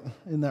fight.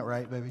 Isn't that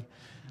right, baby?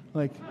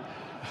 Like,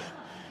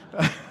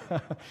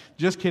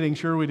 just kidding,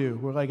 sure we do.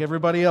 We're like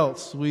everybody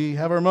else. We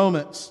have our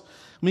moments.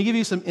 Let me give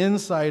you some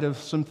insight of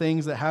some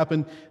things that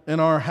happen in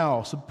our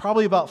house.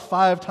 Probably about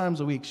 5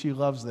 times a week. She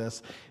loves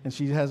this, and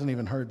she hasn't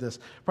even heard this.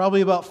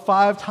 Probably about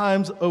 5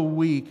 times a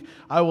week,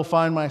 I will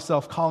find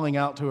myself calling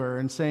out to her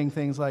and saying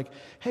things like,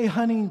 "Hey,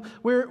 honey,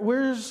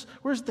 where's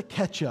the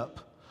ketchup?"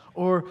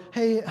 Or,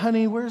 "Hey,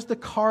 honey, where's the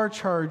car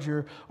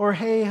charger?" Or,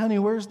 "Hey, honey,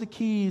 where's the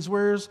keys?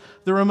 Where's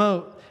the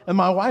remote?" And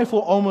my wife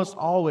will almost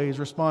always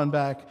respond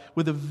back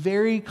with a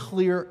very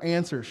clear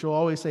answer. She'll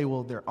always say,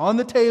 "Well, they're on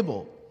the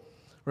table,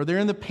 or they're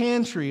in the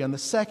pantry on the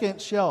second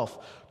shelf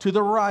to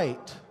the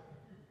right."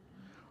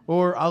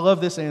 Or, I love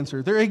this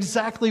answer, "They're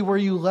exactly where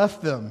you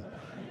left them."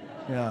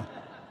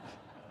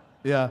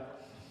 Yeah.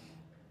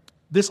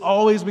 This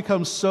always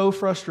becomes so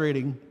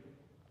frustrating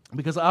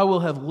because I will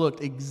have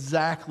looked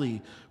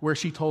exactly where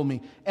she told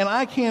me, and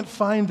I can't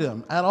find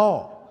them at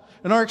all.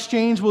 And our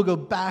exchange will go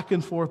back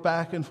and forth,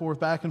 back and forth,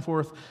 back and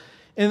forth.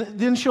 And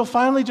then she'll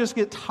finally just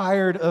get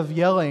tired of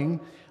yelling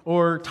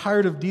or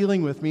tired of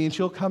dealing with me, and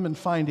she'll come and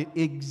find it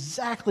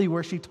exactly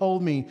where she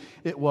told me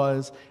it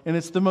was. And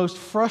it's the most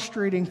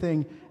frustrating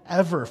thing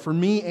ever for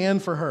me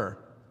and for her.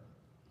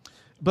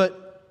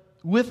 But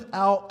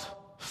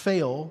without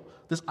fail,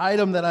 this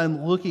item that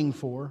I'm looking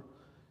for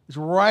is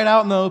right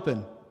out in the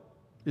open.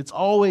 It's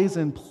always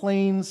in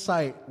plain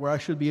sight where I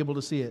should be able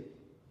to see it.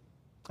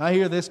 I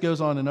hear this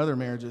goes on in other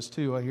marriages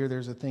too. I hear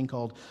there's a thing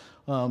called,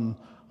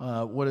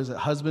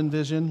 husband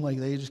vision, like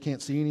they just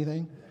can't see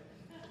anything.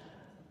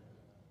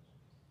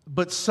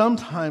 But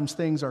sometimes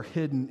things are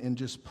hidden in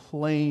just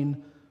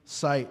plain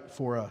sight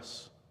for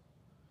us.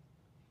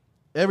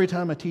 Every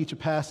time I teach a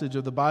passage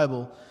of the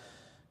Bible,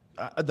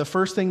 the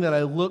first thing that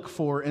I look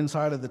for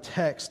inside of the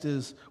text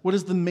is, what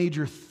is the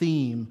major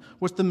theme?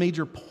 What's the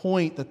major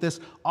point that this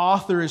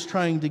author is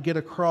trying to get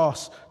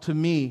across to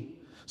me?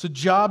 So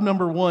job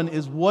number 1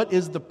 is, what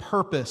is the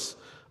purpose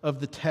of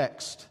the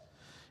text?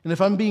 And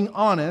if I'm being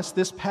honest,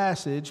 this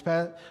passage,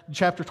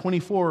 chapter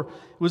 24,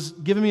 was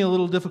giving me a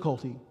little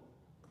difficulty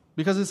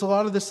because it's a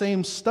lot of the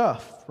same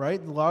stuff,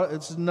 right?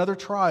 It's another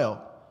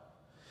trial.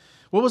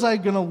 What was I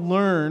going to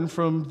learn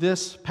from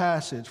this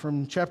passage,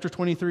 from chapter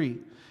 23?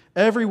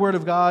 Every word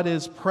of God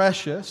is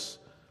precious.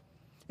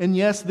 And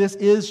yes, this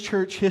is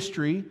church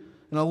history.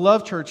 And I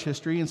love church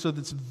history. And so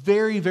that's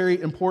very,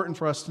 very important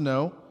for us to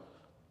know.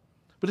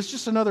 But it's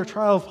just another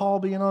trial of Paul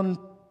being on,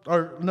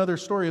 or another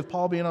story of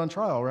Paul being on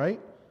trial,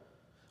 right?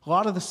 A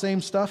lot of the same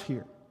stuff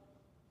here.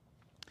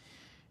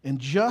 And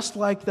just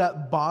like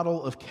that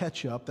bottle of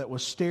ketchup that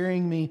was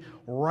staring me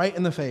right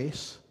in the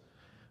face,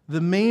 the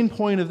main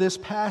point of this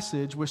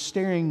passage was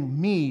staring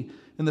me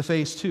in the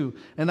face too.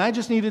 And I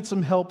just needed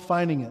some help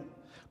finding it.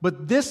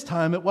 But this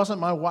time, it wasn't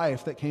my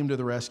wife that came to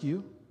the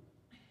rescue.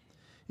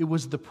 It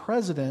was the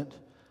president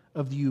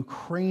of the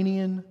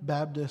Ukrainian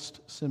Baptist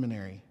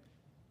Seminary.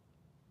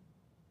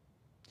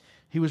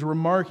 He was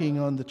remarking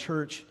on the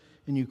church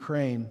in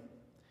Ukraine.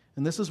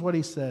 And this is what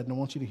he said, and I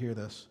want you to hear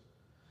this.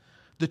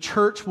 The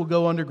church will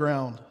go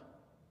underground.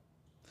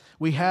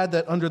 We had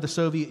that under the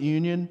Soviet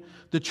Union.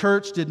 The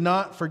church did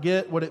not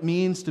forget what it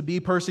means to be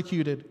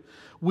persecuted.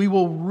 We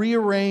will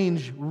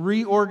rearrange,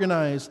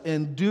 reorganize,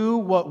 and do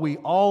what we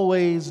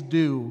always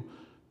do,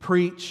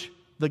 preach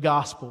the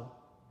gospel.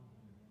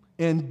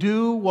 And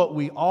do what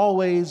we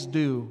always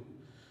do,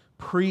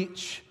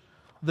 preach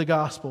the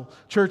gospel.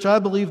 Church, I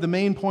believe the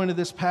main point of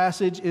this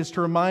passage is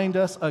to remind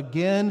us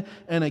again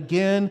and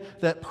again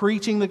that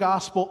preaching the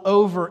gospel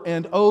over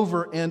and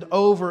over and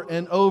over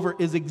and over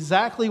is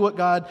exactly what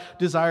God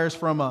desires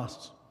from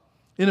us.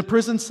 In a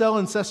prison cell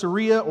in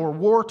Caesarea or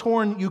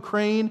war-torn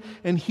Ukraine,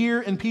 and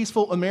here in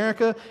peaceful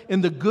America,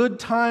 in the good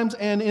times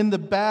and in the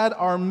bad,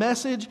 our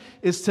message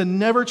is to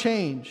never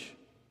change.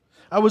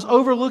 I was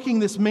overlooking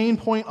this main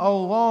point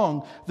all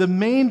along. The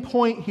main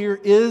point here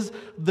is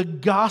the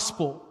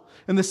gospel.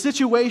 And the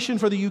situation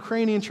for the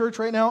Ukrainian church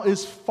right now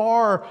is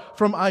far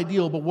from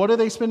ideal. But what are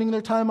they spending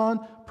their time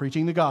on?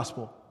 Preaching the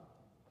gospel.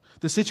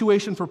 The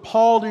situation for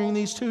Paul during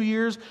these 2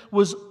 years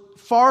was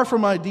far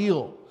from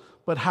ideal.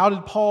 But how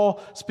did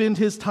Paul spend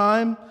his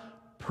time?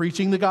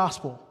 Preaching the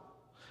gospel.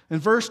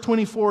 And verse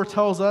 24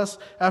 tells us,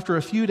 after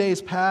a few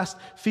days passed,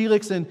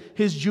 Felix and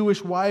his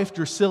Jewish wife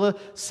Drusilla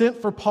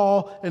sent for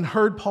Paul and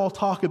heard Paul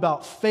talk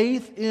about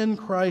faith in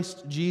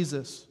Christ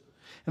Jesus.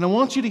 And I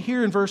want you to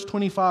hear in verse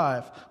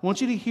 25, I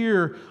want you to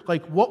hear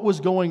what was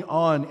going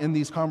on in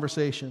these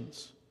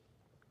conversations.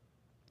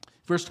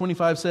 Verse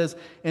 25 says,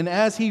 "And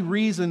as he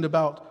reasoned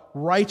about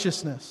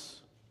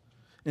righteousness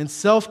and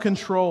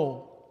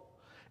self-control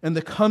and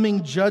the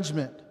coming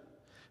judgment,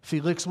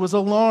 Felix was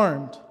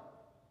alarmed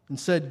and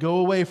said, 'Go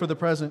away for the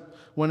present.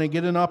 When I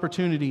get an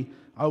opportunity,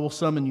 I will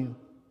summon you.'"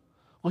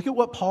 Look at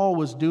what Paul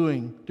was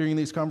doing during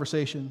these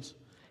conversations.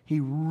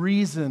 He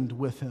reasoned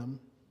with him,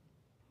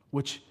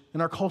 which in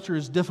our culture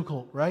is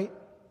difficult, right?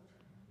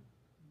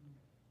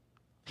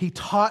 He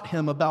taught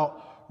him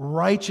about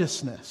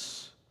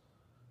righteousness.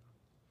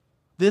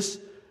 This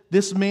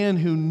man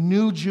who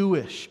knew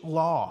Jewish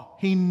law,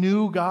 he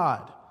knew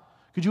God.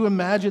 Could you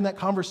imagine that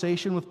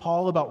conversation with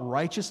Paul about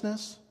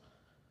righteousness?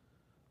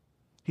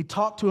 He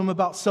talked to him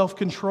about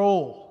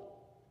self-control.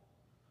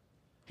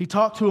 He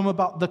talked to him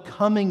about the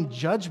coming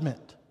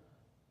judgment.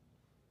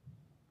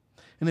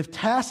 And if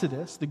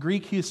Tacitus, the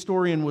Greek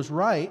historian, was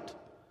right,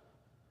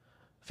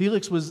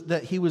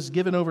 that he was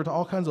given over to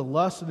all kinds of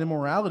lust and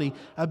immorality,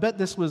 I bet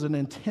this was an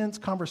intense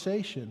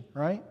conversation,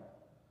 right?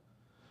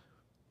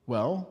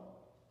 Well,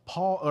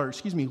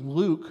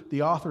 Luke,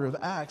 the author of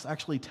Acts,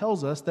 actually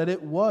tells us that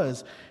it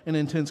was an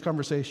intense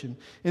conversation.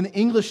 In the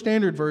English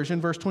Standard Version,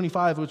 verse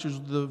 25, which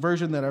is the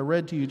version that I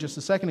read to you just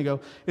a second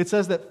ago, it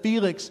says that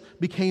Felix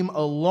became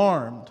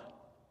alarmed.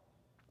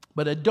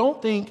 But I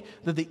don't think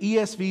that the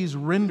ESV's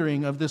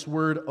rendering of this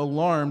word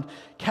alarmed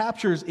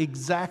captures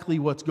exactly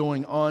what's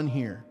going on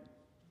here.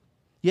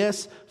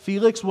 Yes,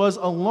 Felix was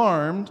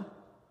alarmed,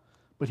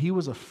 but he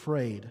was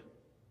afraid.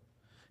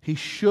 He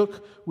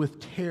shook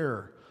with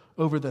terror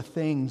over the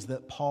things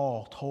that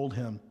Paul told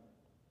him.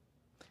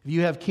 If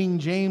you have King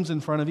James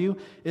in front of you,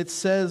 it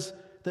says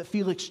that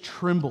Felix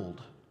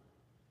trembled.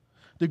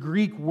 The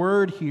Greek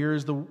word here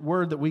is the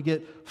word that we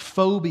get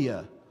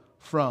phobia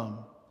from.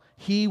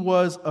 He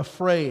was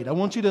afraid. I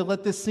want you to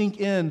let this sink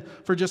in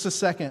for just a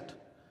second.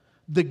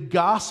 The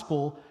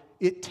gospel,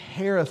 it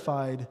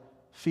terrified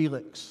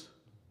Felix.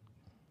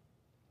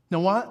 Now,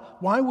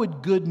 why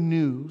would good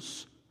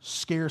news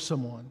scare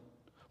someone?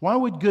 Why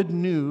would good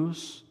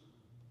news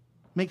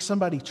make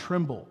somebody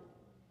tremble?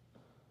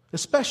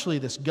 Especially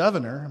this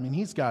governor. I mean,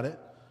 he's got it,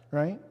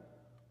 right?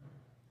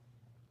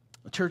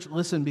 Church,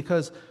 listen,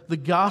 because the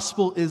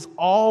gospel is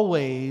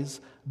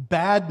always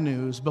bad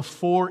news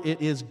before it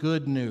is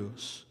good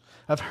news.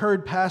 I've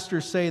heard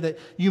pastors say that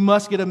you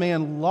must get a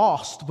man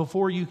lost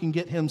before you can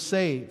get him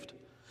saved.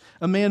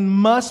 A man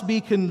must be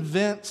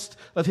convinced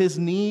of his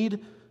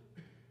need.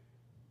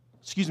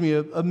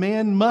 A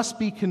man must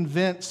be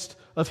convinced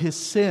of his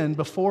sin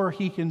before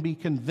he can be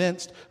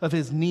convinced of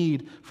his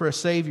need for a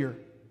Savior.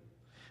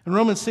 In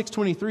Romans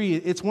 6:23,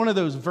 it's one of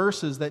those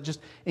verses that just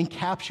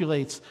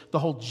encapsulates the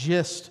whole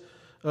gist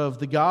of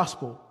the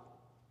gospel.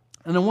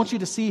 And I want you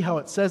to see how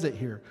it says it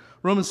here.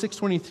 Romans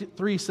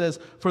 6:23 says,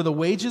 "For the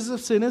wages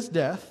of sin is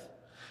death,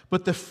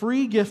 but the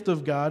free gift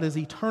of God is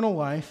eternal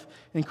life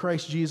in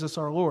Christ Jesus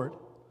our Lord."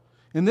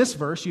 In this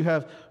verse, you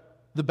have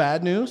the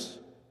bad news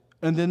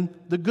and then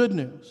the good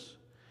news.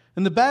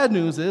 And the bad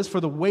news is,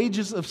 for the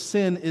wages of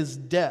sin is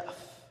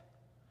death.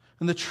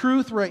 And the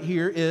truth right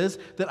here is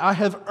that I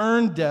have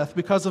earned death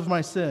because of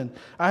my sin.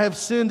 I have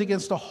sinned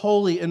against a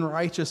holy and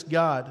righteous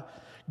God.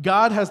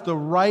 God has the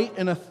right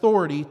and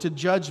authority to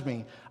judge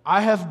me.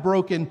 I have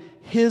broken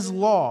His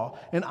law,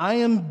 and I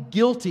am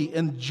guilty,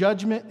 and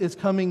judgment is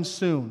coming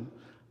soon.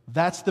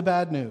 That's the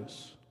bad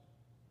news.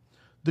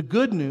 The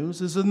good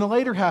news is in the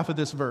later half of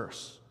this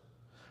verse.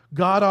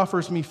 God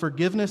offers me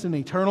forgiveness and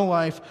eternal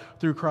life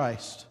through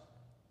Christ.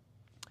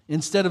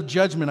 Instead of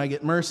judgment, I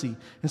get mercy.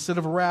 Instead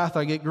of wrath,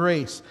 I get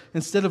grace.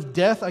 Instead of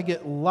death, I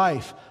get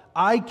life.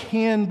 I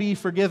can be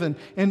forgiven.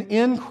 And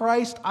in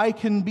Christ, I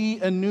can be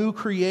a new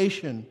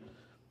creation.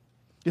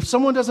 If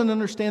someone doesn't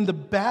understand the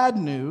bad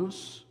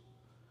news,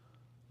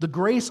 the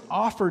grace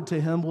offered to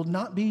him will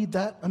not be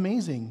that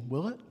amazing,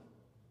 will it?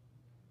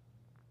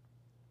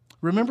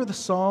 Remember the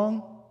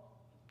song?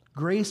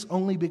 Grace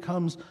only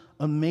becomes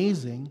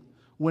amazing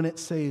when it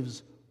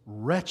saves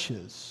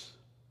wretches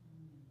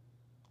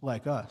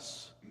like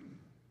us.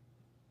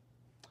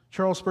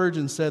 Charles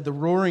Spurgeon said, "The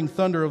roaring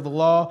thunder of the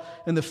law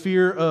and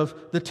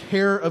the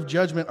terror of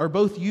judgment are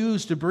both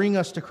used to bring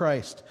us to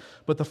Christ,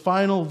 but the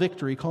final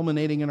victory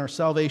culminating in our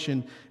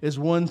salvation is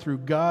won through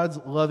God's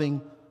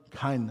loving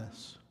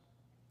kindness."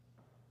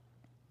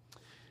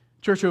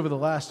 Church, over the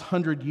last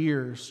 100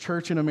 years,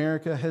 church in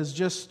America has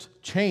just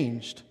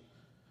changed.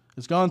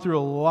 It's gone through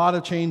a lot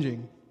of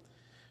changing.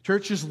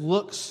 Church just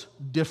looks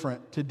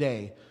different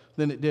today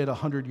than it did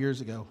 100 years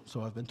ago,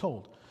 so I've been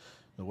told.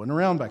 It wasn't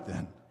around back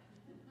then.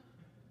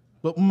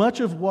 But much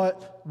of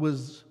what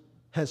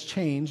has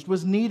changed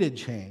was needed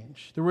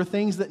change. There were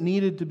things that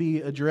needed to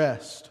be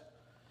addressed.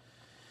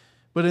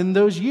 But in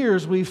those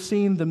years, we've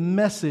seen the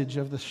message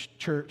of the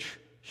church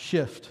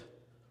shift.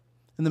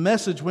 And the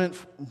message went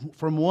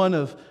from one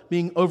of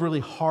being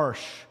overly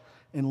harsh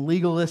and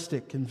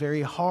legalistic and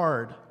very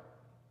hard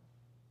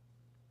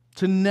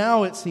to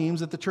now it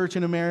seems that the church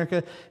in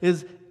America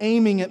is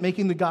aiming at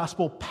making the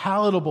gospel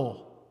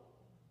palatable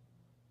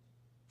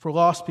for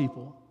lost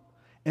people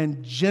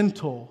and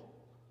gentle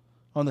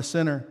on the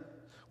sinner.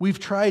 We've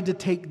tried to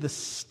take the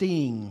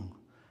sting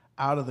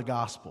out of the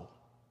gospel.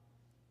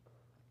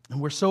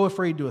 And we're so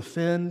afraid to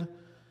offend,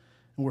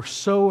 and we're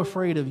so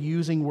afraid of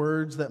using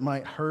words that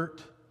might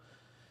hurt.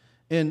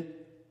 And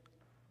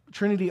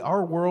Trinity,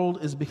 our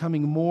world is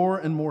becoming more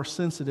and more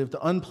sensitive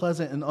to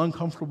unpleasant and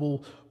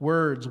uncomfortable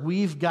words.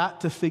 We've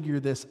got to figure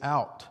this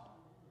out.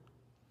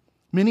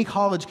 Many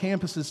college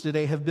campuses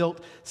today have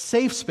built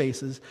safe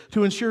spaces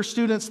to ensure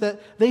students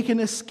that they can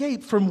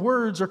escape from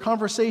words or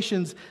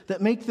conversations that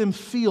make them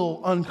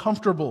feel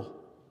uncomfortable.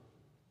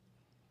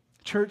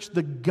 Church,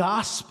 the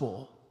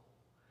gospel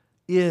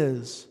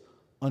is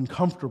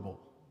uncomfortable.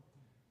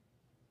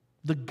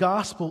 The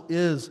gospel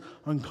is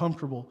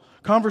uncomfortable.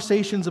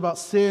 Conversations about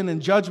sin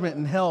and judgment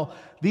and hell,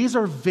 these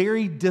are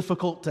very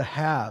difficult to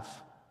have,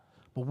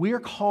 but we are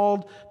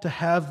called to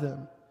have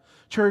them.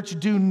 Church,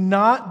 do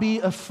not be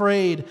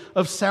afraid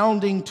of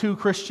sounding too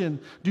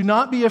Christian. Do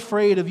not be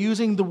afraid of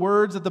using the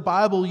words that the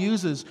Bible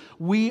uses.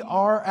 We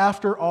are,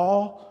 after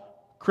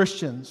all,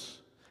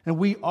 Christians. And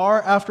we are,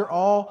 after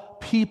all,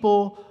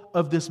 people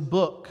of this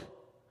book.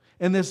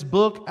 And this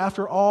book,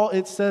 after all,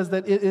 it says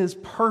that it is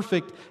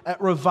perfect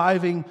at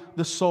reviving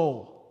the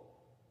soul.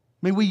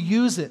 May we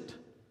use it.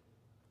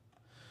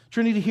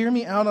 Trinity, hear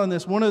me out on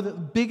this. One of the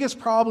biggest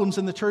problems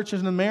in the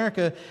churches in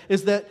America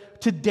is that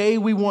today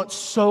we want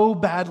so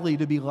badly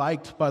to be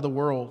liked by the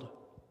world.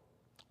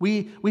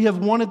 We have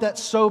wanted that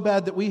so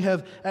bad that we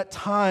have at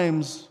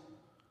times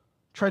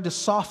tried to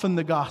soften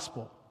the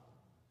gospel.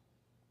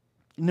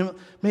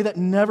 May that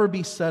never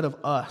be said of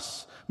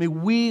us. May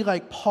we,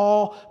 like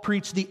Paul,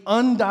 preach the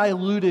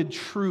undiluted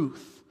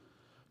truth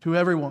to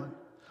everyone.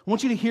 I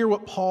want you to hear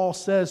what Paul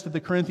says to the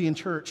Corinthian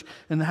church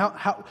and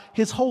how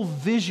his whole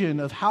vision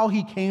of how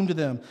he came to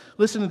them.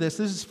 Listen to this.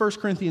 This is 1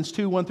 Corinthians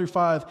 2, 1 through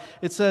 5.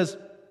 It says,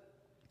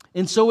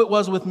 "And so it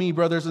was with me,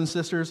 brothers and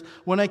sisters.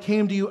 When I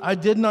came to you, I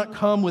did not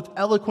come with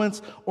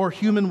eloquence or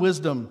human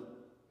wisdom,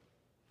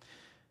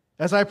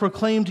 as I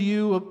proclaimed to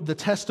you the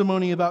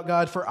testimony about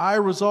God, for I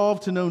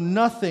resolved to know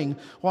nothing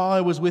while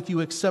I was with you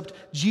except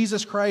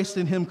Jesus Christ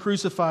and Him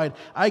crucified.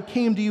 I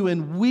came to you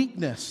in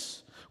weakness,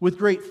 with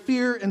great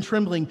fear and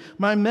trembling.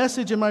 My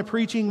message and my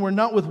preaching were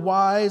not with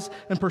wise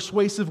and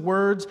persuasive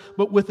words,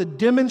 but with a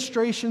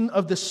demonstration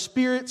of the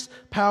Spirit's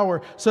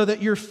power, so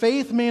that your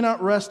faith may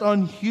not rest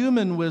on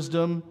human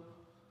wisdom,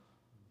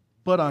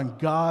 but on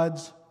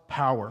God's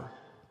power."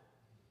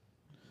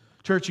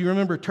 Church, you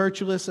remember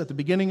Tertullus at the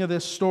beginning of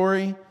this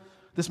story?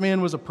 This man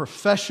was a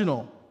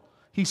professional.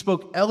 He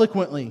spoke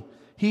eloquently.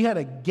 He had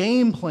a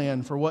game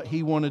plan for what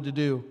he wanted to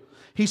do.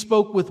 He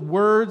spoke with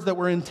words that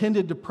were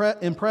intended to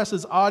impress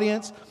his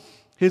audience.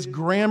 His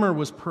grammar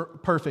was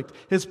perfect.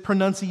 His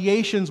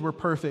pronunciations were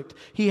perfect.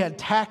 He had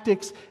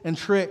tactics and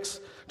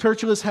tricks.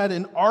 Tertullus had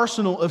an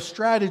arsenal of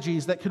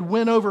strategies that could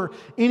win over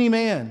any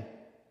man.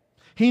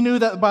 He knew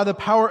that by the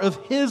power of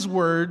his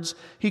words,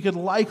 he could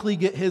likely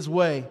get his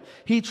way.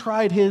 He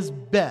tried his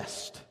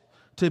best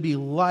to be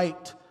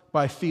liked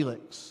by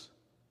Felix.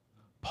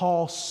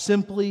 Paul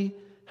simply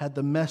had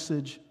the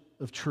message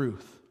of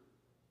truth.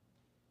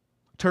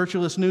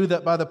 Tertullus knew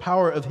that by the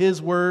power of his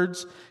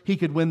words, he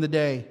could win the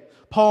day.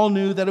 Paul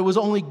knew that it was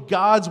only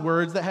God's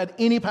words that had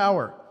any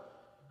power.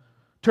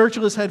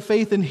 Tertullus had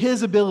faith in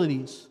his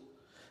abilities,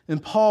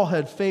 and Paul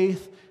had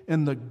faith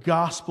in the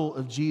gospel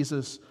of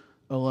Jesus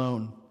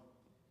alone.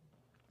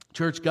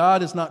 Church,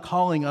 God is not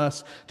calling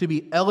us to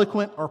be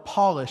eloquent or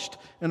polished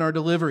in our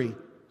delivery.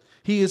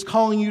 He is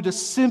calling you to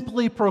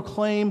simply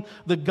proclaim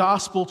the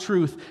gospel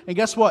truth. And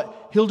guess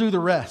what? He'll do the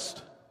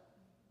rest.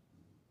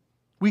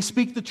 We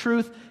speak the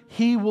truth,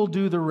 He will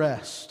do the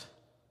rest.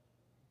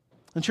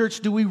 And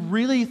church, do we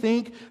really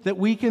think that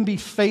we can be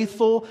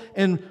faithful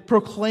in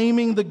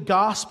proclaiming the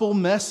gospel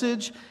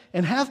message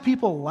and have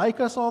people like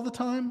us all the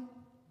time?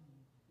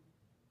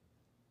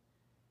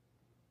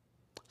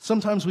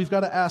 Sometimes we've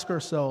got to ask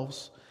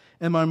ourselves,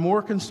 am I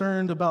more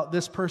concerned about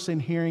this person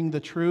hearing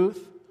the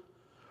truth,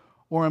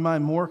 or am I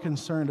more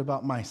concerned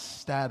about my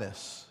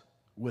status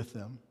with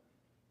them?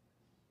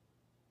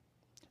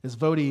 As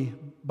Vodi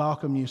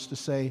Balcom used to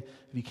say,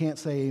 if you can't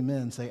say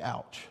amen, say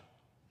ouch.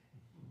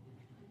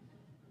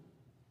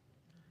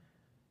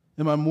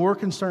 Am I more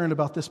concerned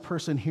about this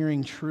person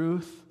hearing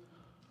truth,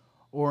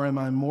 or am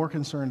I more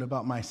concerned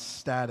about my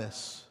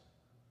status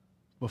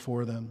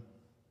before them?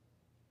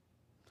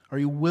 Are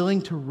you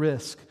willing to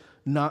risk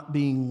not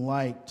being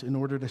liked in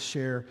order to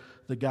share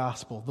the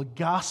gospel? The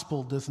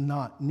gospel does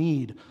not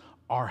need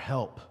our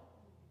help.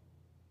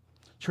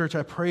 Church,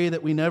 I pray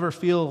that we never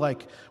feel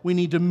like we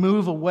need to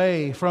move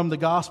away from the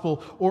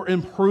gospel or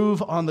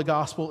improve on the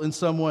gospel in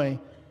some way.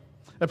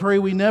 I pray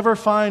we never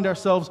find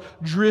ourselves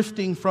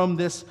drifting from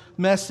this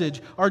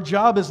message. Our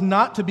job is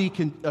not to be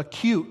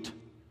cute,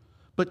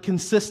 but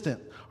consistent.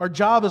 Our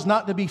job is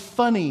not to be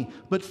funny,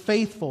 but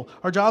faithful.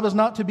 Our job is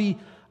not to be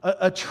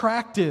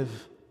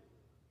attractive,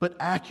 but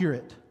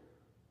accurate.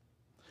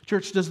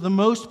 Church, does the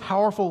most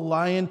powerful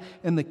lion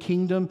in the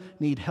kingdom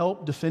need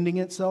help defending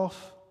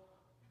itself?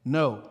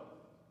 No.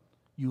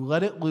 You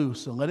let it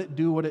loose and let it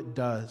do what it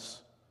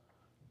does.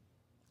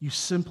 You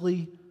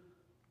simply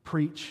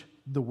preach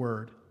the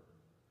word.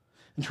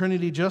 And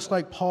Trinity, just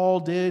like Paul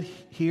did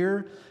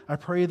here, I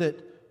pray that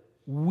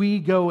we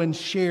go and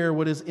share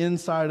what is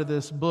inside of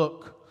this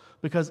book,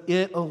 because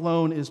it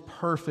alone is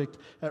perfect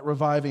at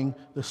reviving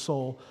the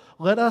soul.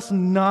 Let us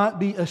not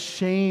be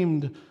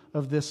ashamed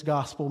of this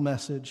gospel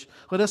message.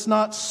 Let us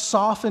not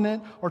soften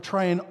it or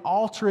try and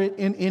alter it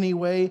in any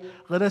way.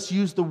 Let us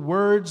use the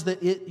words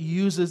that it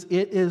uses.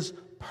 It is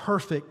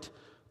perfect,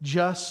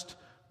 just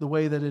the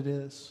way that it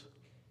is.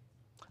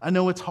 I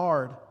know it's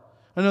hard.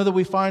 I know that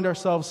we find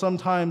ourselves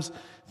sometimes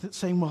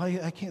saying, well,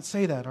 I can't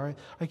say that, or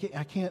I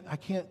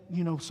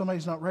can't,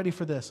 somebody's not ready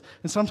for this.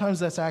 And sometimes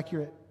that's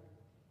accurate.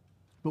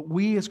 But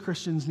we as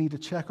Christians need to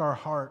check our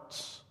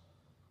hearts.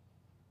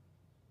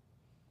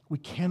 We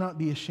cannot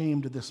be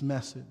ashamed of this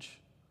message.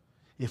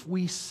 If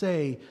we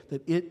say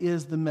that it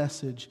is the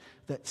message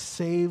that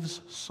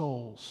saves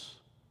souls,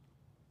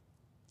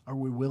 are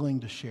we willing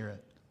to share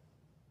it?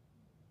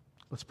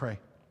 Let's pray.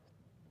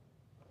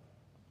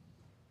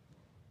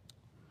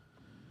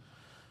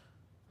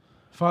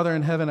 Father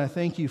in heaven, I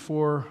thank you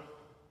for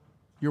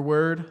your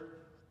word. And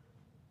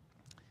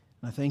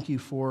I thank you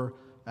for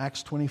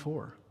Acts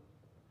 24.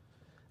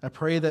 I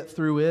pray that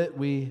through it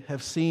we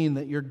have seen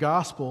that your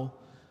gospel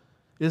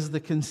is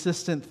the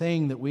consistent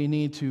thing that we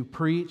need to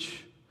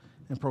preach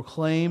and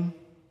proclaim.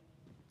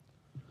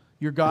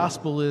 Your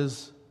gospel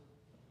is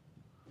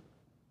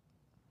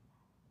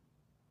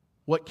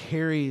what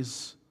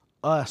carries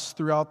us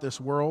throughout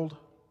this world.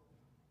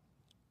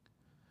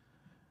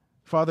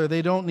 Father,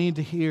 they don't need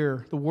to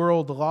hear, the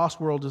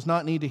lost world does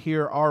not need to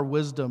hear our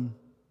wisdom,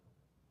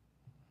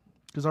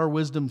 because our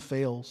wisdom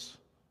fails.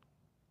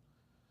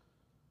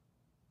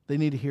 They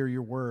need to hear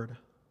your word.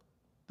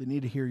 They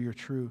need to hear your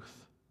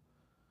truth.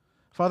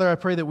 Father, I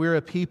pray that we're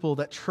a people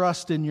that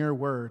trust in your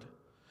word,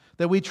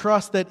 that we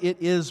trust that it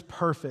is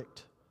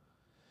perfect,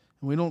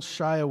 and we don't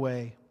shy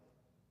away,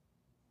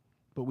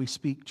 but we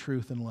speak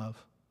truth in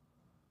love.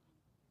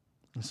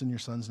 It's in your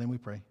Son's name we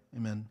pray.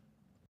 Amen.